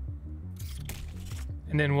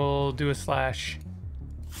 And then we'll do a slash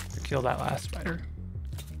to kill that last spider.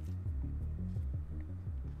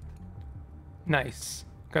 Nice.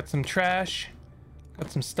 Got some trash. Got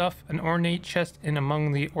some stuff. An ornate chest in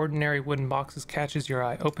among the ordinary wooden boxes catches your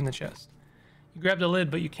eye. Open the chest. You grab the lid,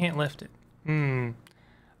 but you can't lift it.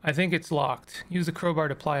 I think it's locked. Use the crowbar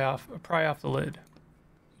to pry off the lid.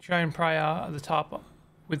 You try and pry out the top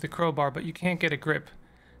with the crowbar, but you can't get a grip.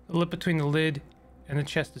 The lip between the lid and the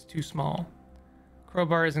chest is too small.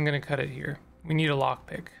 Crowbar isn't going to cut it here. We need a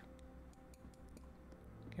lockpick.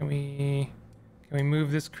 Can Can we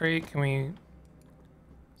move this crate? Can we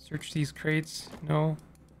search these crates? No.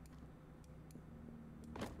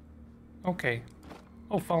 Okay.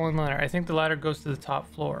 Oh, fallen ladder. I think the ladder goes to the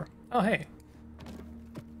top floor. Oh, hey.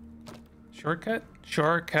 Shortcut?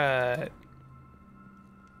 Shortcut.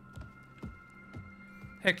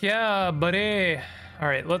 Heck yeah, buddy. All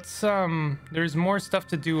right, let's, there's more stuff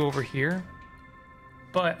to do over here.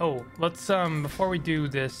 But, oh, let's, before we do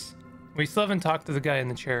this, we still haven't talked to the guy in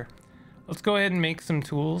the chair. Let's go ahead and make some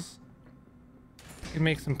tools. We can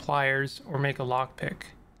make some pliers or make a lockpick.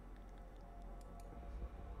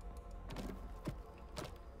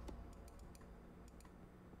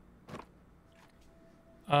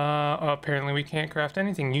 Apparently we can't craft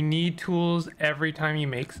anything. You need tools every time you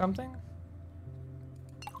make something?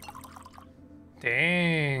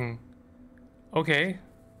 Dang. Okay.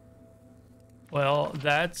 Well,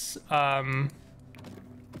 that's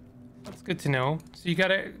good to know. So you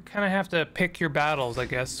gotta kind of have to pick your battles, I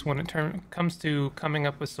guess, when it comes to coming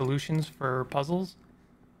up with solutions for puzzles.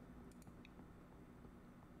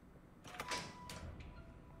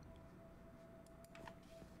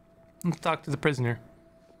 Let's talk to the prisoner.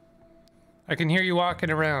 I can hear you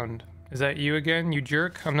walking around. Is that you again, you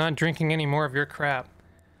jerk? I'm not drinking any more of your crap.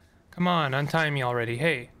 Come on, untie me already.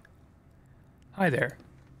 Hey. Hi there.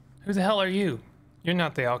 Who the hell are you? You're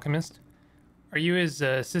not the alchemist. Are you his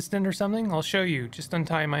assistant or something? I'll show you. Just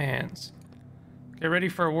untie my hands. Get ready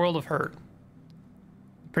for a world of hurt.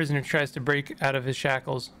 The prisoner tries to break out of his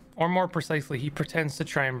shackles. Or more precisely, he pretends to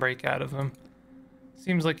try and break out of them.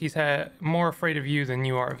 Seems like he's more afraid of you than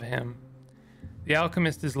you are of him. The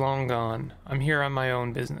alchemist is long gone. I'm here on my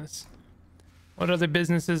own business. What other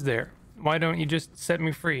business is there? Why don't you just set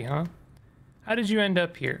me free, huh? How did you end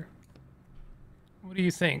up here? What do you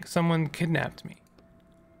think? Someone kidnapped me.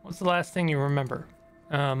 What's the last thing you remember?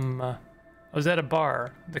 I was at a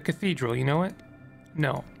bar. The cathedral, you know it?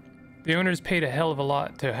 No. The owners paid a hell of a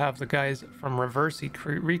lot to have the guys from Reversi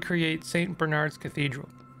recreate St. Bernard's Cathedral.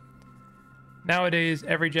 Nowadays,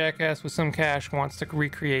 every jackass with some cash wants to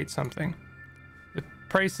recreate something. The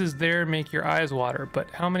prices there make your eyes water, but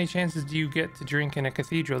how many chances do you get to drink in a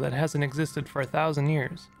cathedral that hasn't existed for 1,000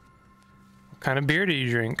 years? What kind of beer do you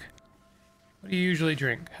drink? What do you usually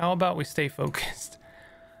drink? How about we stay focused?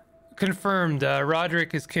 Confirmed,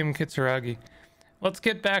 Roderick is Kim Kitsuragi. Let's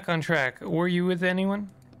get back on track. Were you with anyone?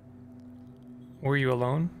 Were you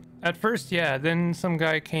alone? At first, yeah, then some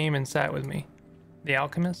guy came and sat with me. The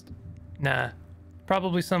alchemist? Nah,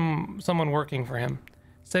 probably someone working for him.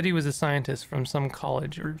 Said he was a scientist from some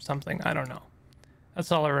college or something, I don't know.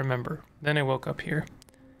 That's all I remember. Then I woke up here.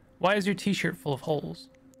 Why is your t-shirt full of holes?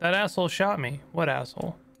 That asshole shot me. What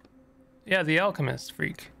asshole? Yeah, the alchemist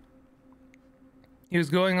freak. He was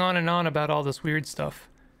going on and on about all this weird stuff.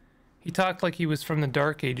 He talked like he was from the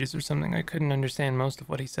Dark Ages or something. I couldn't understand most of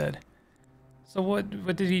what he said. So what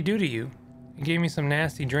did he do to you? He gave me some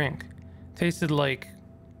nasty drink. Tasted like...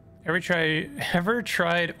 Ever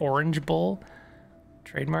tried Orange Bull?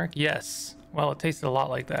 Trademark? Yes. Well, it tasted a lot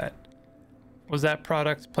like that. Was that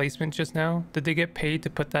product placement just now? Did they get paid to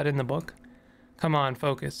put that in the book? Come on,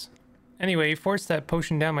 focus. Anyway, he forced that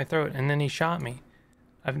potion down my throat and then he shot me.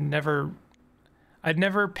 I'd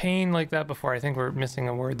never pain like that before. I think we're missing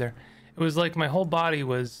a word there. It was like my whole body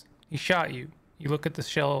was... He shot you. You look at the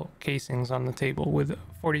shell casings on the table with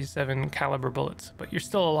 47 caliber bullets, but you're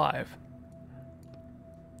still alive.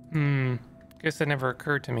 Guess that never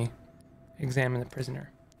occurred to me. Examine the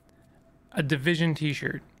prisoner. A Division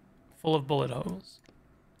t-shirt full of bullet holes.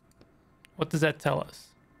 What does that tell us?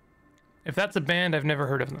 If that's a band, I've never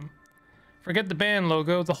heard of them. Forget the band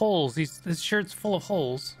logo, the holes. This shirt's full of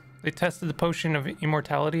holes. They tested the potion of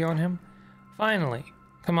immortality on him? Finally.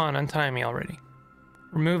 Come on, untie me already.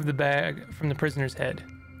 Remove the bag from the prisoner's head.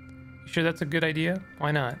 You sure that's a good idea?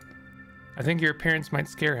 Why not? I think your appearance might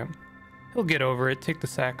scare him. He'll get over it. Take the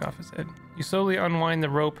sack off his head. You slowly unwind the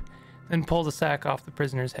rope, then pull the sack off the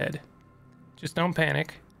prisoner's head. Just don't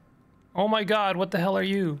panic. Oh my god, what the hell are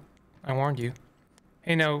you? I warned you.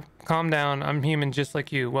 Hey, no, calm down. I'm human just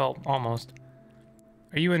like you. Well, almost.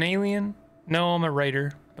 Are you an alien? No, I'm a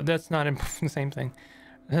writer, but that's not the same thing.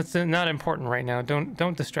 That's not important right now.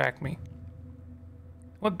 Don't distract me.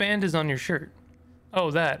 What band is on your shirt?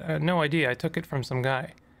 Oh, that. No idea. I took it from some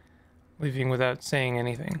guy. Leaving without saying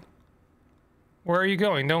anything. Where are you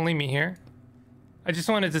going? Don't leave me here. I just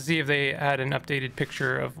wanted to see if they had an updated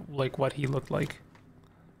picture of, like, what he looked like.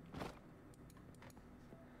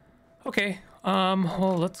 Okay.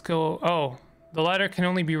 Well, let's go. Oh, the ladder can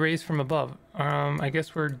only be raised from above. I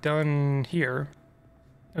guess we're done here.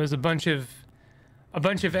 There was a bunch of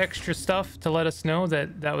extra stuff to let us know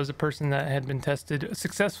that that was a person that had been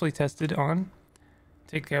successfully tested on.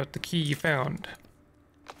 Take out the key you found.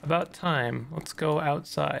 About time. Let's go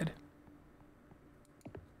outside.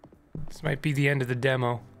 This might be the end of the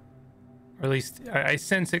demo. Or at least, I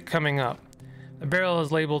sense it coming up. The barrel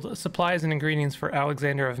is labeled supplies and ingredients for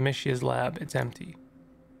Alexander of Mishia's lab. It's empty.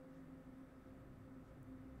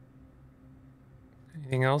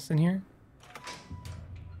 Anything else in here?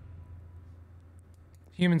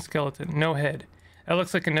 Human skeleton, no head. That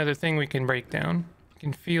looks like another thing we can break down. You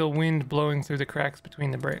can feel wind blowing through the cracks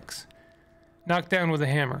between the bricks. Knock down with a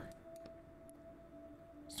hammer.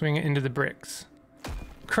 Swing it into the bricks.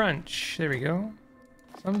 Crunch. There we go.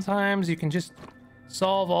 Sometimes you can just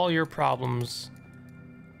solve all your problems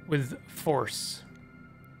with force.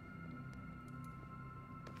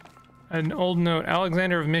 An old note.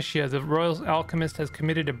 Alexander of Mishia, the royal alchemist, has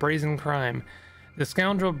committed a brazen crime. The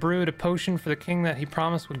scoundrel brewed a potion for the king that he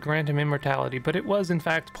promised would grant him immortality, but it was in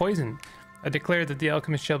fact poison. I declare that the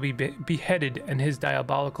alchemist shall be beheaded and his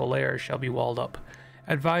diabolical lair shall be walled up.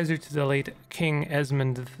 Advisor to the late King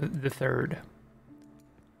Esmond III.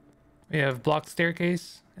 We have blocked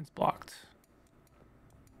staircase. It's blocked.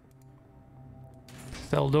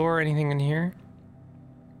 Cell door. Anything in here?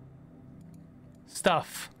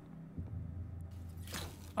 Stuff.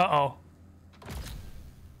 Uh-oh.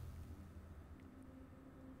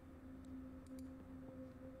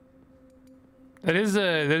 That is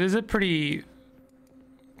a pretty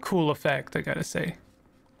cool effect, I gotta say.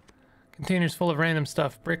 Containers full of random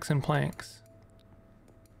stuff, bricks and planks.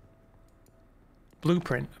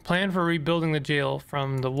 Blueprint. A plan for rebuilding the jail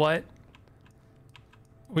from the what?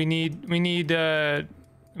 We need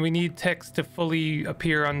text to fully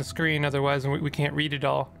appear on the screen, otherwise we can't read it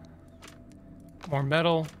all. More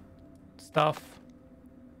metal stuff.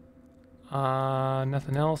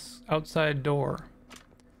 Nothing else. Outside door.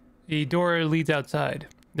 The door leads outside.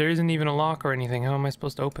 There isn't even a lock or anything. How am I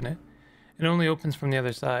supposed to open it? It only opens from the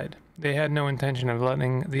other side. They had no intention of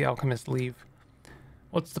letting the alchemist leave.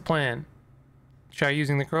 What's the plan? Try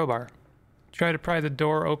using the crowbar. Try to pry the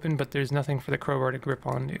door open, but there's nothing for the crowbar to grip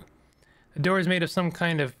onto. The door is made of some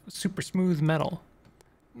kind of super smooth metal.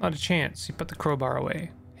 Not a chance. You put the crowbar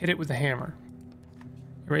away. Hit it with a hammer.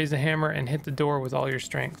 You raise the hammer and hit the door with all your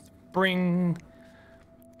strength. Bring!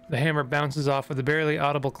 The hammer bounces off with a barely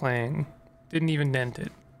audible clang. Didn't even dent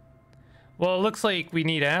it. Well, it looks like we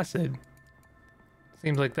need acid.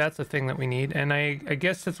 Seems like that's the thing that we need. And I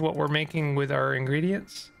guess that's what we're making with our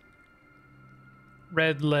ingredients.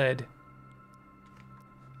 Red lead.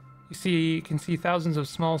 You can see thousands of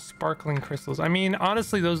small sparkling crystals. I mean,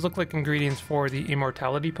 honestly, those look like ingredients for the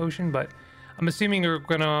immortality potion, but I'm assuming we're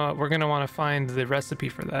gonna want to find the recipe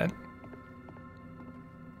for that.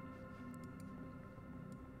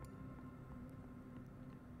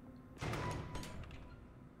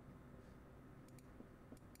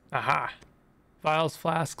 Aha. Vials,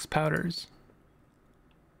 flasks, powders.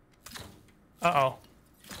 Uh-oh.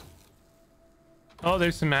 Oh,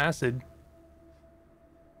 there's some acid.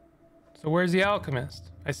 So where's the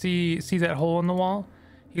alchemist? I see that hole in the wall?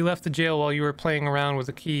 He left the jail while you were playing around with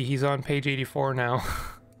the key. He's on page 84 now.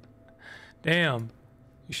 Damn.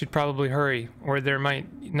 You should probably hurry, or there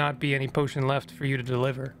might not be any potion left for you to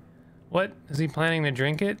deliver. What? Is he planning to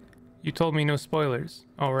drink it? You told me no spoilers.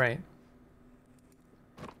 Oh, right.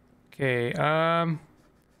 Okay,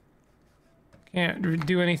 can't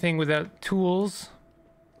do anything without tools.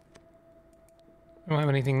 Don't have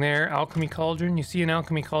anything there. Alchemy cauldron. You see an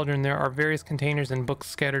alchemy cauldron. There are various containers and books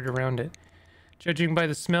scattered around it. Judging by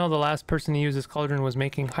the smell, the last person to use this cauldron was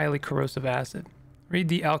making highly corrosive acid. Read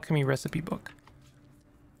the alchemy recipe book.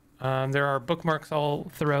 There are bookmarks all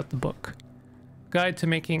throughout the book. Guide to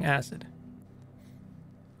making acid.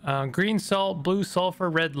 Green salt, blue sulfur,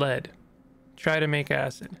 red lead. Try to make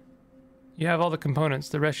acid. You have all the components.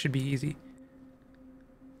 The rest should be easy.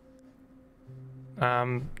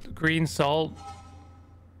 Green salt.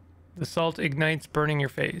 The salt ignites, burning your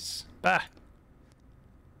face. Bah!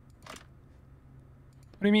 What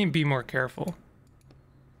do you mean, be more careful?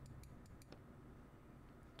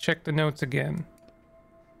 Check the notes again.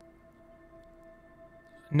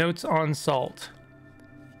 Notes on salt.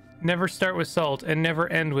 Never start with salt and never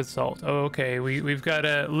end with salt. Oh, okay, we've got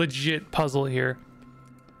a legit puzzle here.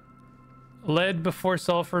 Lead before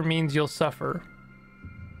sulfur means you'll suffer.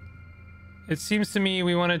 It seems to me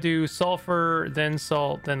we want to do sulfur, then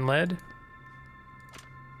salt, then lead.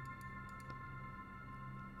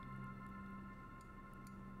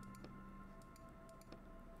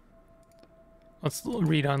 Let's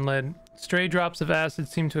read on lead. Stray drops of acid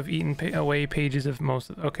seem to have eaten away pages of most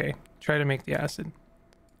of... Okay, try to make the acid.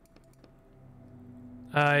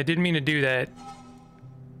 I didn't mean to do that.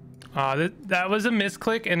 That was a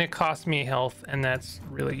misclick and it cost me health, and that's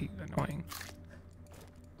really annoying.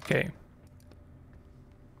 Okay.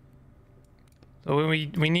 So what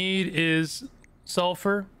we need is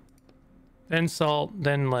sulfur, then salt,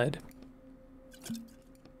 then lead.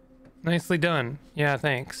 Nicely done. Yeah,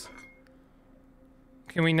 thanks.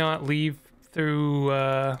 Can we not leave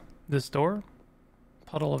through this door?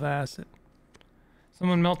 Puddle of acid.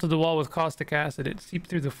 Someone melted the wall with caustic acid. It seeped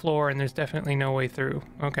through the floor and there's definitely no way through.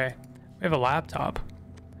 Okay. We have a laptop.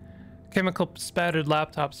 Chemical spattered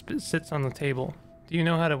laptop sits on the table. Do you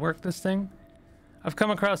know how to work this thing? I've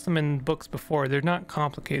come across them in books before. They're not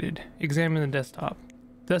complicated. Examine the desktop.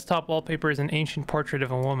 Desktop wallpaper is an ancient portrait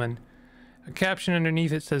of a woman. A caption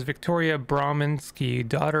underneath it says Victoria Brominsky,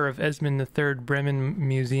 daughter of Esmond III, Bremen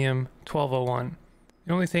Museum, 1201.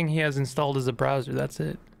 The only thing he has installed is a browser. That's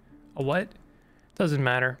it. A what? Doesn't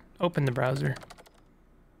matter. Open the browser.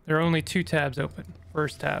 There are only 2 tabs open.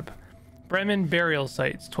 First tab. Bremen burial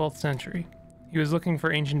sites, 12th century. He was looking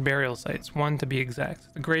for ancient burial sites, 1 to be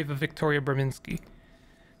exact. The grave of Victoria Brominsky.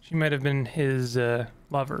 She might have been his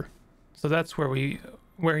lover. So that's where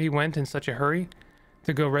he went in such a hurry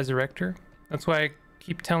to go resurrect her. That's why I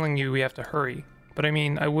keep telling you we have to hurry. But I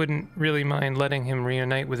mean, I wouldn't really mind letting him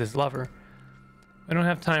reunite with his lover. I don't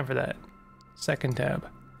have time for that. Second tab.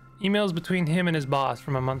 Emails between him and his boss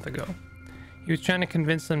from a month ago. He was trying to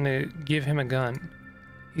convince them to give him a gun.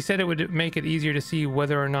 He said it would make it easier to see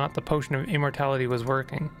whether or not the potion of immortality was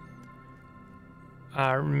working.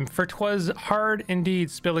 For 'twas hard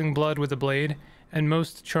indeed spilling blood with a blade, and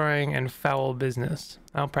most trying and foul business.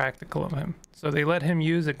 How practical of him. So they let him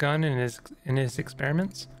use a gun in his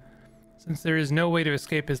experiments? Since there is no way to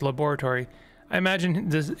escape his laboratory, I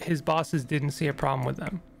imagine his bosses didn't see a problem with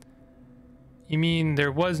them. You mean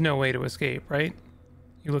there was no way to escape, right?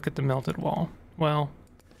 You look at the melted wall. Well,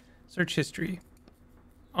 search history.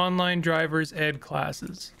 Online drivers ed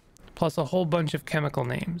classes, plus a whole bunch of chemical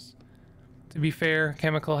names. To be fair,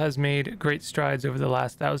 chemical has made great strides over the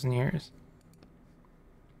last 1,000 years.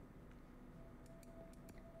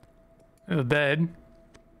 We have a bed.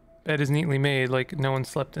 Bed is neatly made, like no one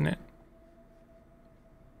slept in it.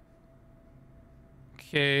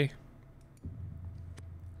 Okay.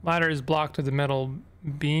 Ladder is blocked with a metal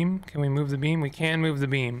beam. Can we move the beam? We can move the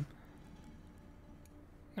beam.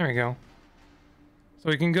 There we go. So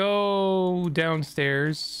we can go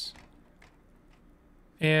downstairs.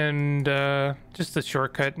 And just a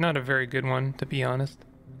shortcut. Not a very good one, to be honest.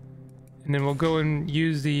 And then we'll go and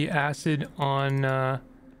use the acid on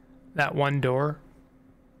that one door.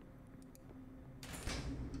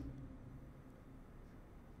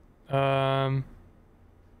 Kind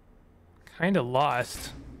of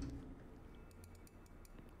lost.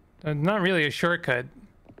 Not really a shortcut.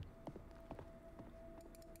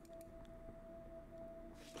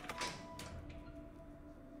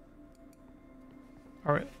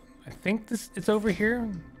 Alright, I think it's over here.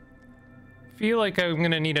 I feel like I'm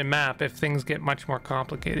gonna need a map if things get much more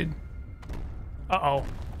complicated. Uh-oh.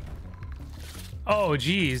 Oh,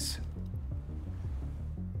 geez.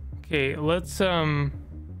 Okay, let's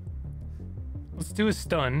do a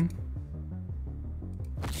stun.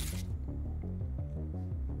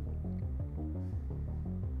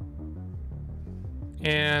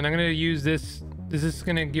 And I'm gonna use this. Is this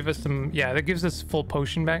gonna give us some? Yeah, that gives us full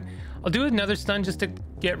potion back. I'll do another stun just to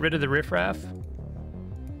get rid of the riffraff.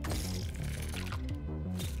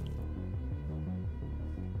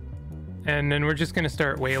 And then we're just gonna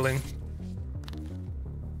start wailing.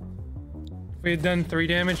 If we had done 3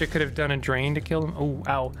 damage, I could have done a drain to kill them. Oh,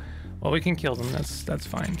 ow. Well, we can kill them. That's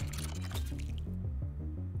fine.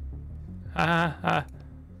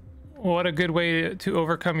 What a good way to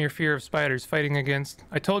overcome your fear of spiders. Fighting against...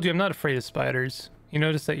 I told you I'm not afraid of spiders. You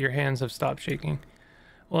notice that your hands have stopped shaking.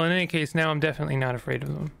 Well, in any case, now I'm definitely not afraid of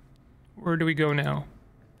them. Where do we go now?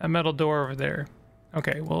 That metal door over there.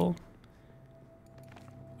 Okay, well...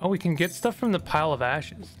 Oh, we can get stuff from the pile of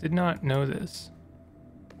ashes. Did not know this.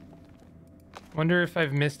 Wonder if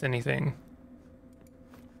I've missed anything.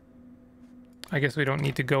 I guess we don't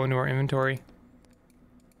need to go into our inventory.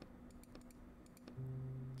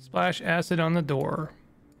 Splash acid on the door.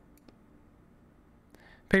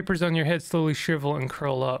 Papers on your head slowly shrivel and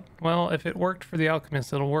curl up. Well, if it worked for the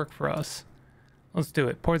alchemist, it'll work for us. Let's do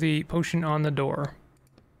it. Pour the potion on the door.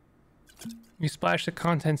 You splash the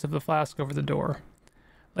contents of the flask over the door.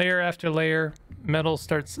 Layer after layer, metal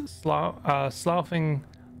starts sloughing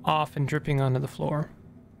off and dripping onto the floor.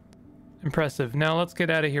 Impressive. Now let's get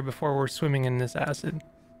out of here before we're swimming in this acid.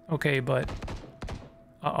 Okay, but...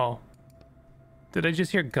 Uh-oh. Did I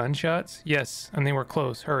just hear gunshots? Yes, and they were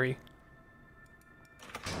close. Hurry.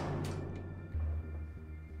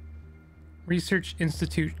 Research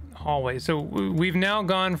Institute hallway. So we've now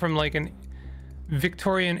gone from like an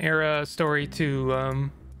Victorian era story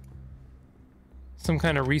to some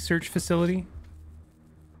kind of research facility.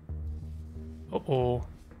 Uh-oh.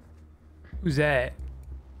 Who's that?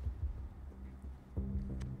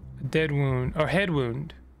 A dead wound. Or head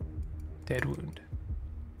wound. Dead wound.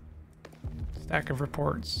 Stack of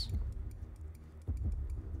reports.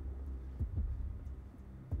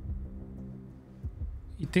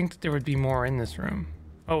 You'd think that there would be more in this room.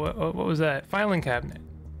 Oh, what was that? Filing cabinet.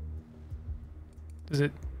 Does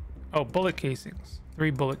it... Oh, bullet casings.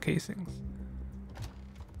 3 bullet casings.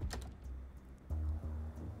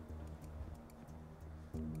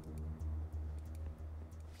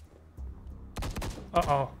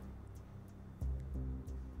 Uh-oh.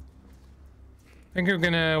 I think we're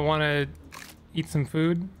gonna want to eat some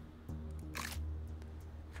food.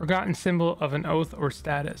 Forgotten symbol of an oath or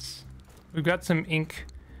status. We've got some ink.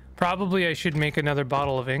 Probably I should make another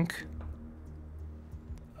bottle of ink.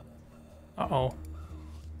 Uh-oh.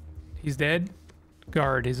 He's dead?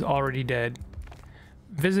 Guard is already dead.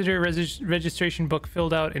 Visitor registration book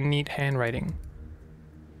filled out in neat handwriting.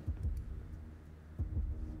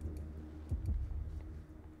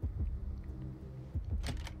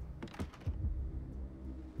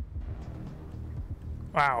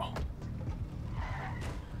 Wow.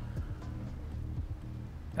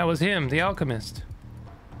 That was him, the alchemist.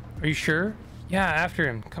 Are you sure? Yeah, after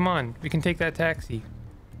him. Come on, we can take that taxi.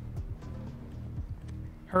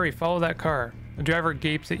 Hurry, follow that car. The driver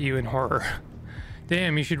gapes at you in horror.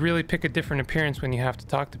 Damn, you should really pick a different appearance when you have to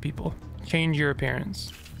talk to people. Change your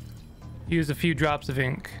appearance. Use a few drops of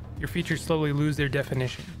ink. Your features slowly lose their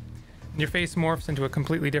definition. And your face morphs into a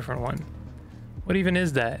completely different one. What even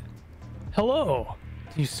is that? Hello!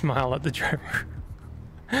 You smile at the driver.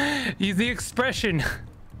 Use the expression!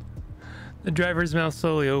 The driver's mouth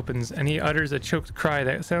slowly opens, and he utters a choked cry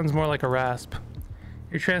that sounds more like a rasp.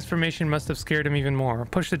 Your transformation must have scared him even more.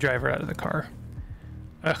 Push the driver out of the car.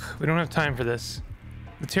 Ugh, we don't have time for this.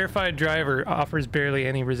 The terrified driver offers barely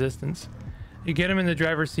any resistance. You get him in the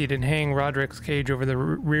driver's seat and hang Roderick's cage over the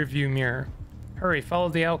rearview mirror. Hurry, follow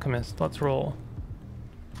the alchemist. Let's roll.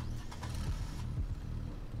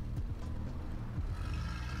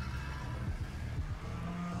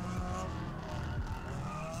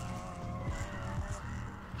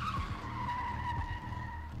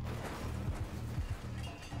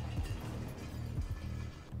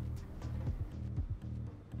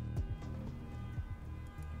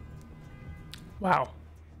 Wow.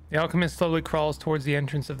 The alchemist slowly crawls towards the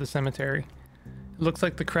entrance of the cemetery. It looks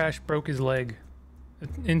like the crash broke his leg.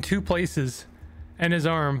 In 2 places. And his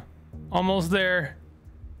arm. Almost there.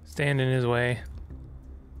 Stand in his way.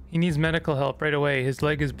 He needs medical help right away. His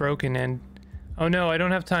leg is broken and... Oh no, I don't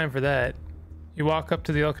have time for that. You walk up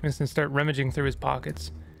to the alchemist and start rummaging through his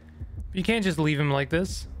pockets. But you can't just leave him like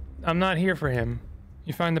this. I'm not here for him.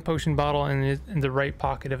 You find the potion bottle in the right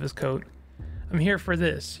pocket of his coat. I'm here for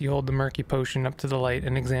this. You hold the murky potion up to the light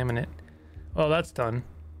and examine it. Oh, that's done.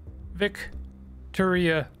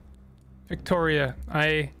 Victoria.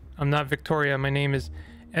 I'm not Victoria. My name is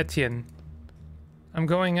Etienne. I'm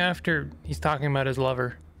going after... He's talking about his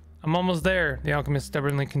lover. I'm almost there. The alchemist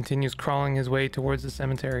stubbornly continues crawling his way towards the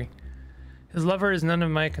cemetery. His lover is none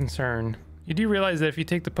of my concern. You do realize that if you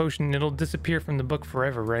take the potion, it'll disappear from the book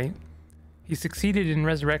forever, right? He succeeded in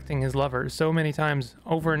resurrecting his lover so many times,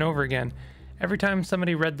 over and over again. Every time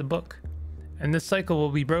somebody read the book. And this cycle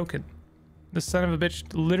will be broken. This son of a bitch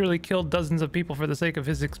literally killed dozens of people for the sake of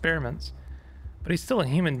his experiments. But he's still a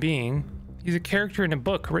human being. He's a character in a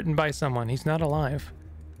book written by someone. He's not alive.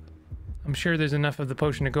 I'm sure there's enough of the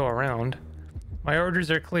potion to go around. My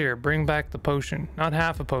orders are clear. Bring back the potion. Not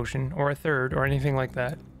half a potion, or a third, or anything like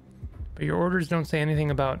that. But your orders don't say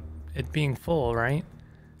anything about it being full, right?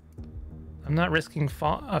 I'm not risking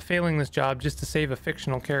failing this job just to save a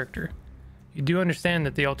fictional character. You do understand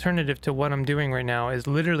that the alternative to what I'm doing right now is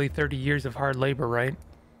literally 30 years of hard labor, right?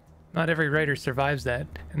 Not every writer survives that,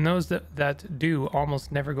 and those that do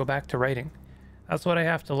almost never go back to writing. That's what I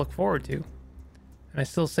have to look forward to. And I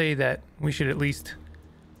still say that we should at least...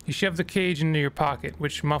 You shove the cage into your pocket,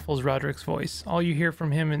 which muffles Roderick's voice. All you hear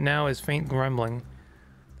from him now is faint grumbling.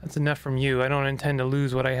 That's enough from you. I don't intend to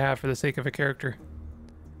lose what I have for the sake of a character.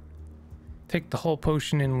 Take the whole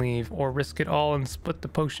potion and leave, or risk it all and split the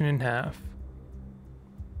potion in half.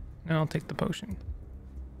 No, I'll take the potion.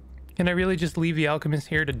 Can I really just leave the alchemist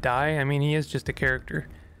here to die? I mean, he is just a character.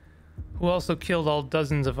 Who also killed all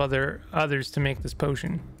dozens of others to make this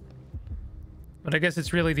potion. But I guess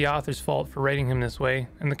it's really the author's fault for writing him this way,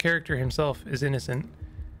 and the character himself is innocent.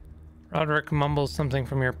 Roderick mumbles something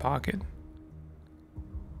from your pocket.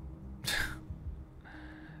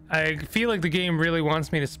 I feel like the game really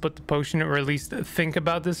wants me to split the potion, or at least think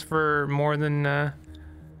about this for more than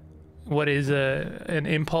what is an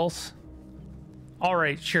impulse.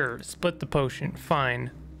 Alright, sure, split the potion,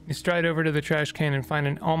 fine. You stride over to the trash can and find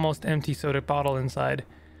an almost empty soda bottle inside.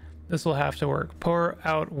 This will have to work. Pour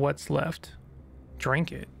out what's left.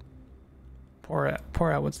 Drink it. Pour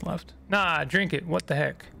out what's left. Nah, drink it. What the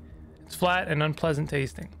heck? It's flat and unpleasant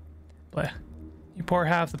tasting. Blech. You pour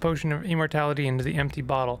half the potion of immortality into the empty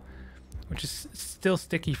bottle, which is still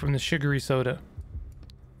sticky from the sugary soda.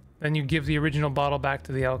 Then you give the original bottle back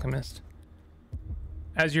to the alchemist.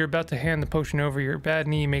 As you're about to hand the potion over, your bad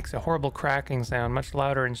knee makes a horrible cracking sound, much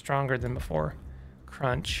louder and stronger than before.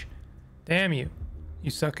 Crunch. Damn you.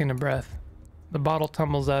 You suck in a breath. The bottle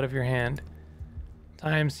tumbles out of your hand.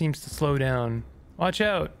 Time seems to slow down. Watch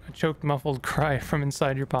out! A choked, muffled cry from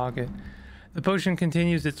inside your pocket. The potion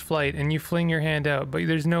continues its flight, and you fling your hand out, but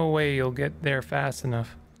there's no way you'll get there fast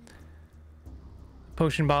enough. The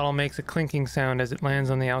potion bottle makes a clinking sound as it lands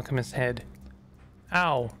on the alchemist's head.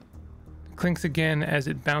 Ow! It clinks again as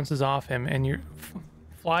it bounces off him, and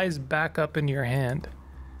flies back up into your hand.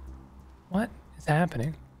 What is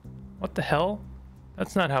happening? What the hell?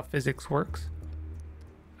 That's not how physics works.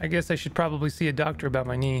 I guess I should probably see a doctor about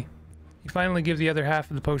my knee. You finally give the other half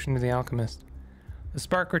of the potion to the alchemist. The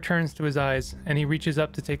spark returns to his eyes, and he reaches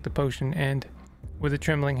up to take the potion and, with a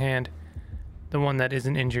trembling hand, the one that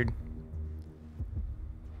isn't injured.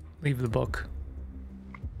 Leave the book.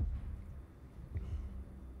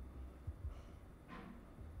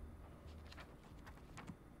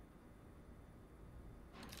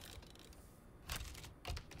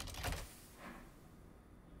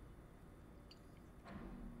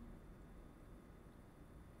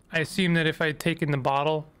 I assume that if I'd taken the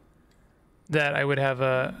bottle, that I would have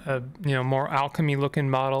a more alchemy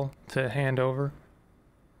looking bottle to hand over.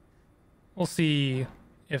 We'll see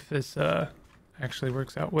if this actually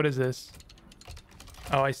works out. What is this?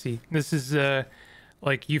 Oh, I see. This is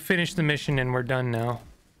like you finish the mission and we're done now.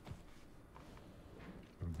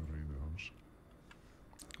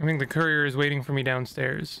 I think the courier is waiting for me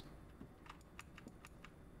downstairs.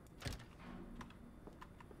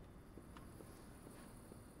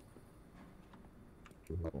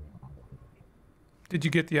 Did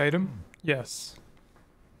you get the item? Yes.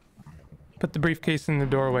 Put the briefcase in the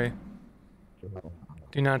doorway.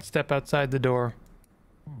 Do not step outside the door.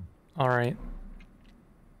 All right.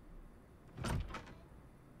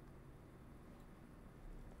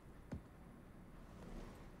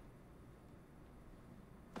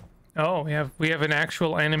 Oh, we have an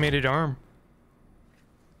actual animated arm.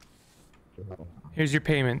 Here's your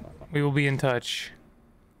payment. We will be in touch.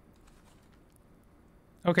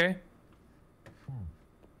 Okay.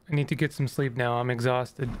 I need to get some sleep now. I'm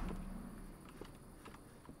exhausted.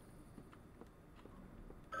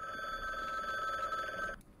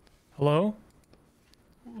 Hello?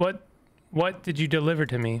 What did you deliver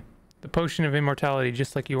to me? The potion of immortality,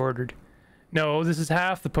 just like you ordered. No, this is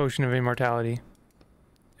half the potion of immortality.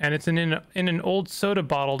 And it's in an old soda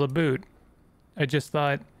bottle to boot. I just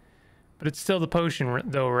thought... But it's still the potion,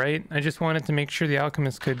 though, right? I just wanted to make sure the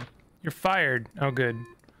alchemist could... You're fired. Oh, good.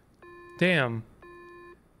 Damn.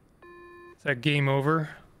 Is that game over?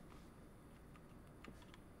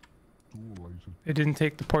 They didn't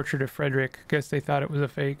take the portrait of Frederick. Guess they thought it was a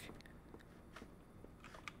fake.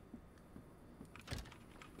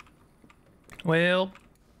 Well...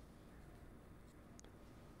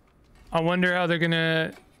 I wonder how they're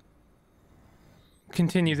gonna...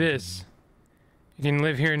 continue this. You can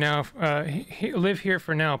live here now. Live here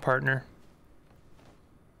for now, partner.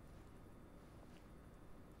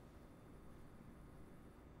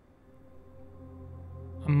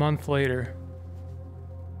 A month later.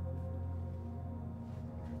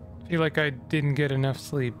 I feel like I didn't get enough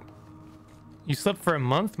sleep. You slept for a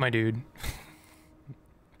month, my dude.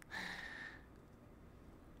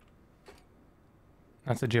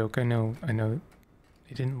 That's a joke. I know.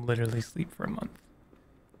 He didn't literally sleep for a month.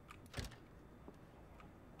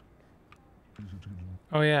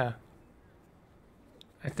 Oh yeah.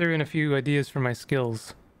 I threw in a few ideas for my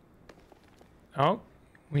skills. Oh,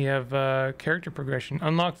 we have character progression.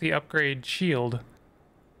 Unlock the upgrade shield.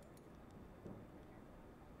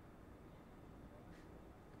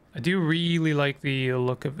 I do really like the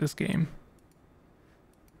look of this game.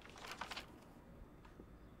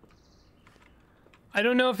 I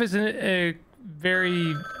don't know if it's a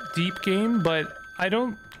very deep game, but I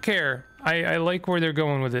don't care. I like where they're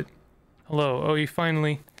going with it. Hello. Oh, you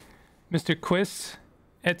finally... Mr. Quist?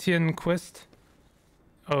 Etienne Quist?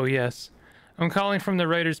 Oh, yes. I'm calling from the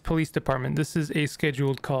Writers Police Department. This is a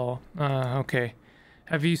scheduled call. Okay.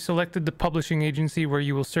 Have you selected the publishing agency where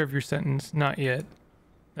you will serve your sentence? Not yet.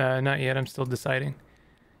 Not yet. I'm still deciding.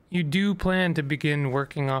 You do plan to begin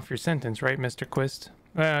working off your sentence, right, Mr. Quist?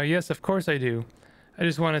 Yes, of course I do. I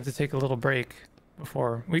just wanted to take a little break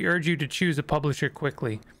before. We urge you to choose a publisher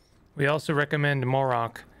quickly. We also recommend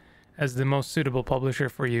Morok as the most suitable publisher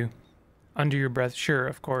for you. Under your breath, sure,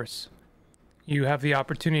 of course. You have the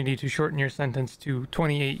opportunity to shorten your sentence to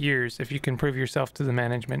 28 years if you can prove yourself to the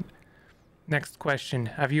management. Next question.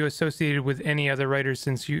 Have you associated with any other writers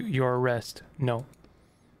since your arrest? No.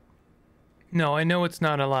 No, I know it's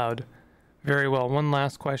not allowed. Very well. One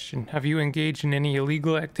last question. Have you engaged in any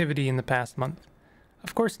illegal activity in the past month?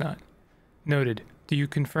 Of course not. Noted. Do you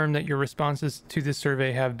confirm that your responses to this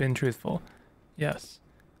survey have been truthful? Yes.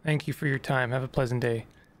 Thank you for your time. Have a pleasant day.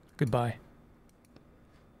 Goodbye.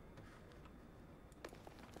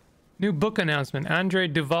 New book announcement. Andre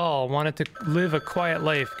Duval wanted to live a quiet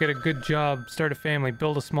life, get a good job, start a family,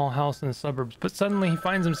 build a small house in the suburbs, but suddenly he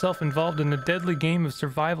finds himself involved in a deadly game of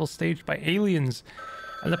survival staged by aliens.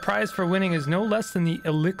 And the prize for winning is no less than the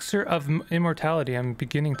elixir of immortality. I'm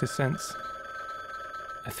beginning to sense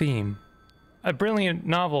a theme. A brilliant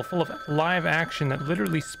novel full of live action that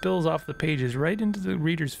literally spills off the pages right into the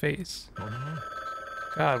reader's face.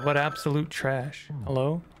 God, what absolute trash.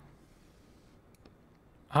 Hello?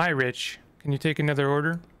 Hi, Rich. Can you take another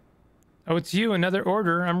order? Oh, it's you. Another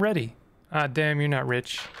order. I'm ready. Ah, damn, you're not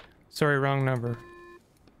Rich. Sorry, wrong number.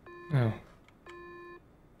 Oh.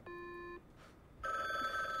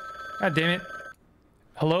 God damn it.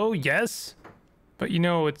 Hello? Yes? But you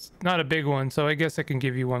know, it's not a big one, so I guess I can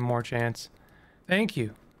give you one more chance. Thank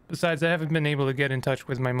you. Besides, I haven't been able to get in touch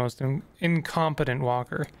with my most incompetent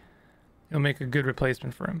walker. You'll make a good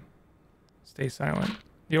replacement for him. Stay silent.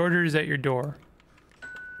 The order is at your door.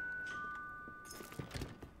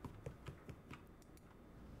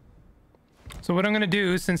 So what I'm going to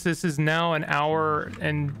do, since this is now an hour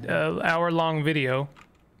and hour-long video,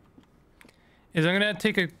 is I'm going to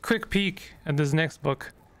take a quick peek at this next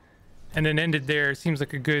book and then end it there. It seems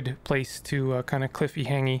like a good place to kind of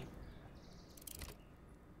cliffy-hangy.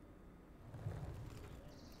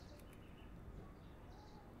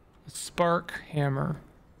 Spark Hammer.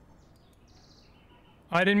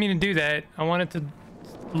 I didn't mean to do that. I wanted to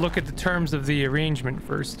look at the terms of the arrangement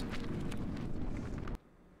first.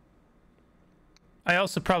 I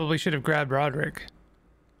also probably should have grabbed Roderick.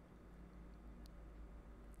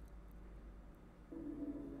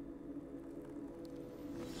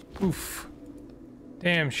 Oof.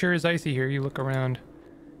 Damn, sure is icy here. You look around.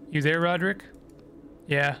 You there, Roderick?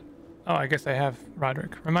 Yeah. Oh, I guess I have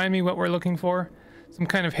Roderick. Remind me what we're looking for? Some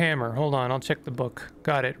kind of hammer. Hold on, I'll check the book.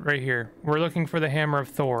 Got it, right here. We're looking for the hammer of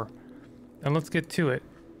Thor. And let's get to it.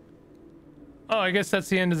 Oh, I guess that's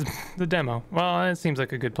the end of the demo. Well, it seems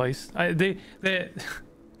like a good place. The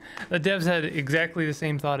devs had exactly the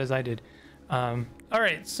same thought as I did. All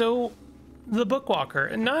right, so the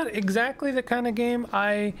Bookwalker. Not exactly the kind of game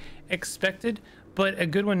I expected, but a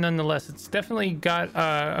good one nonetheless. It's definitely got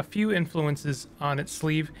a few influences on its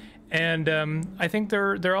sleeve, and I think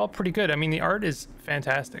they're all pretty good. I mean, the art is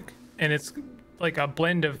fantastic, and it's like a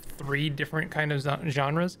blend of 3 different kind of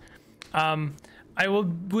genres. I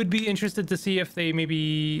would be interested to see if they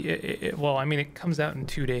maybe, well, I mean, it comes out in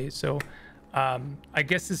 2 days, so I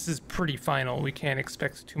guess this is pretty final. We can't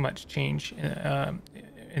expect too much change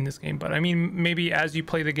in this game, but I mean, maybe as you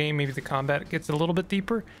play the game, maybe the combat gets a little bit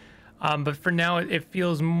deeper. But for now, it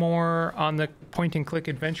feels more on the point-and-click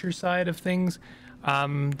adventure side of things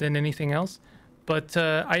than anything else. But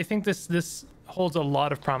I think this holds a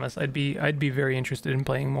lot of promise. I'd be very interested in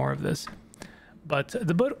playing more of this. But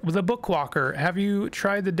the Bookwalker, have you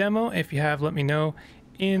tried the demo? If you have, let me know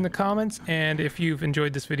in the comments. And if you've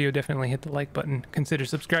enjoyed this video, definitely hit the like button. Consider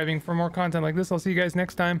subscribing for more content like this. I'll see you guys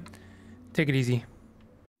next time. Take it easy.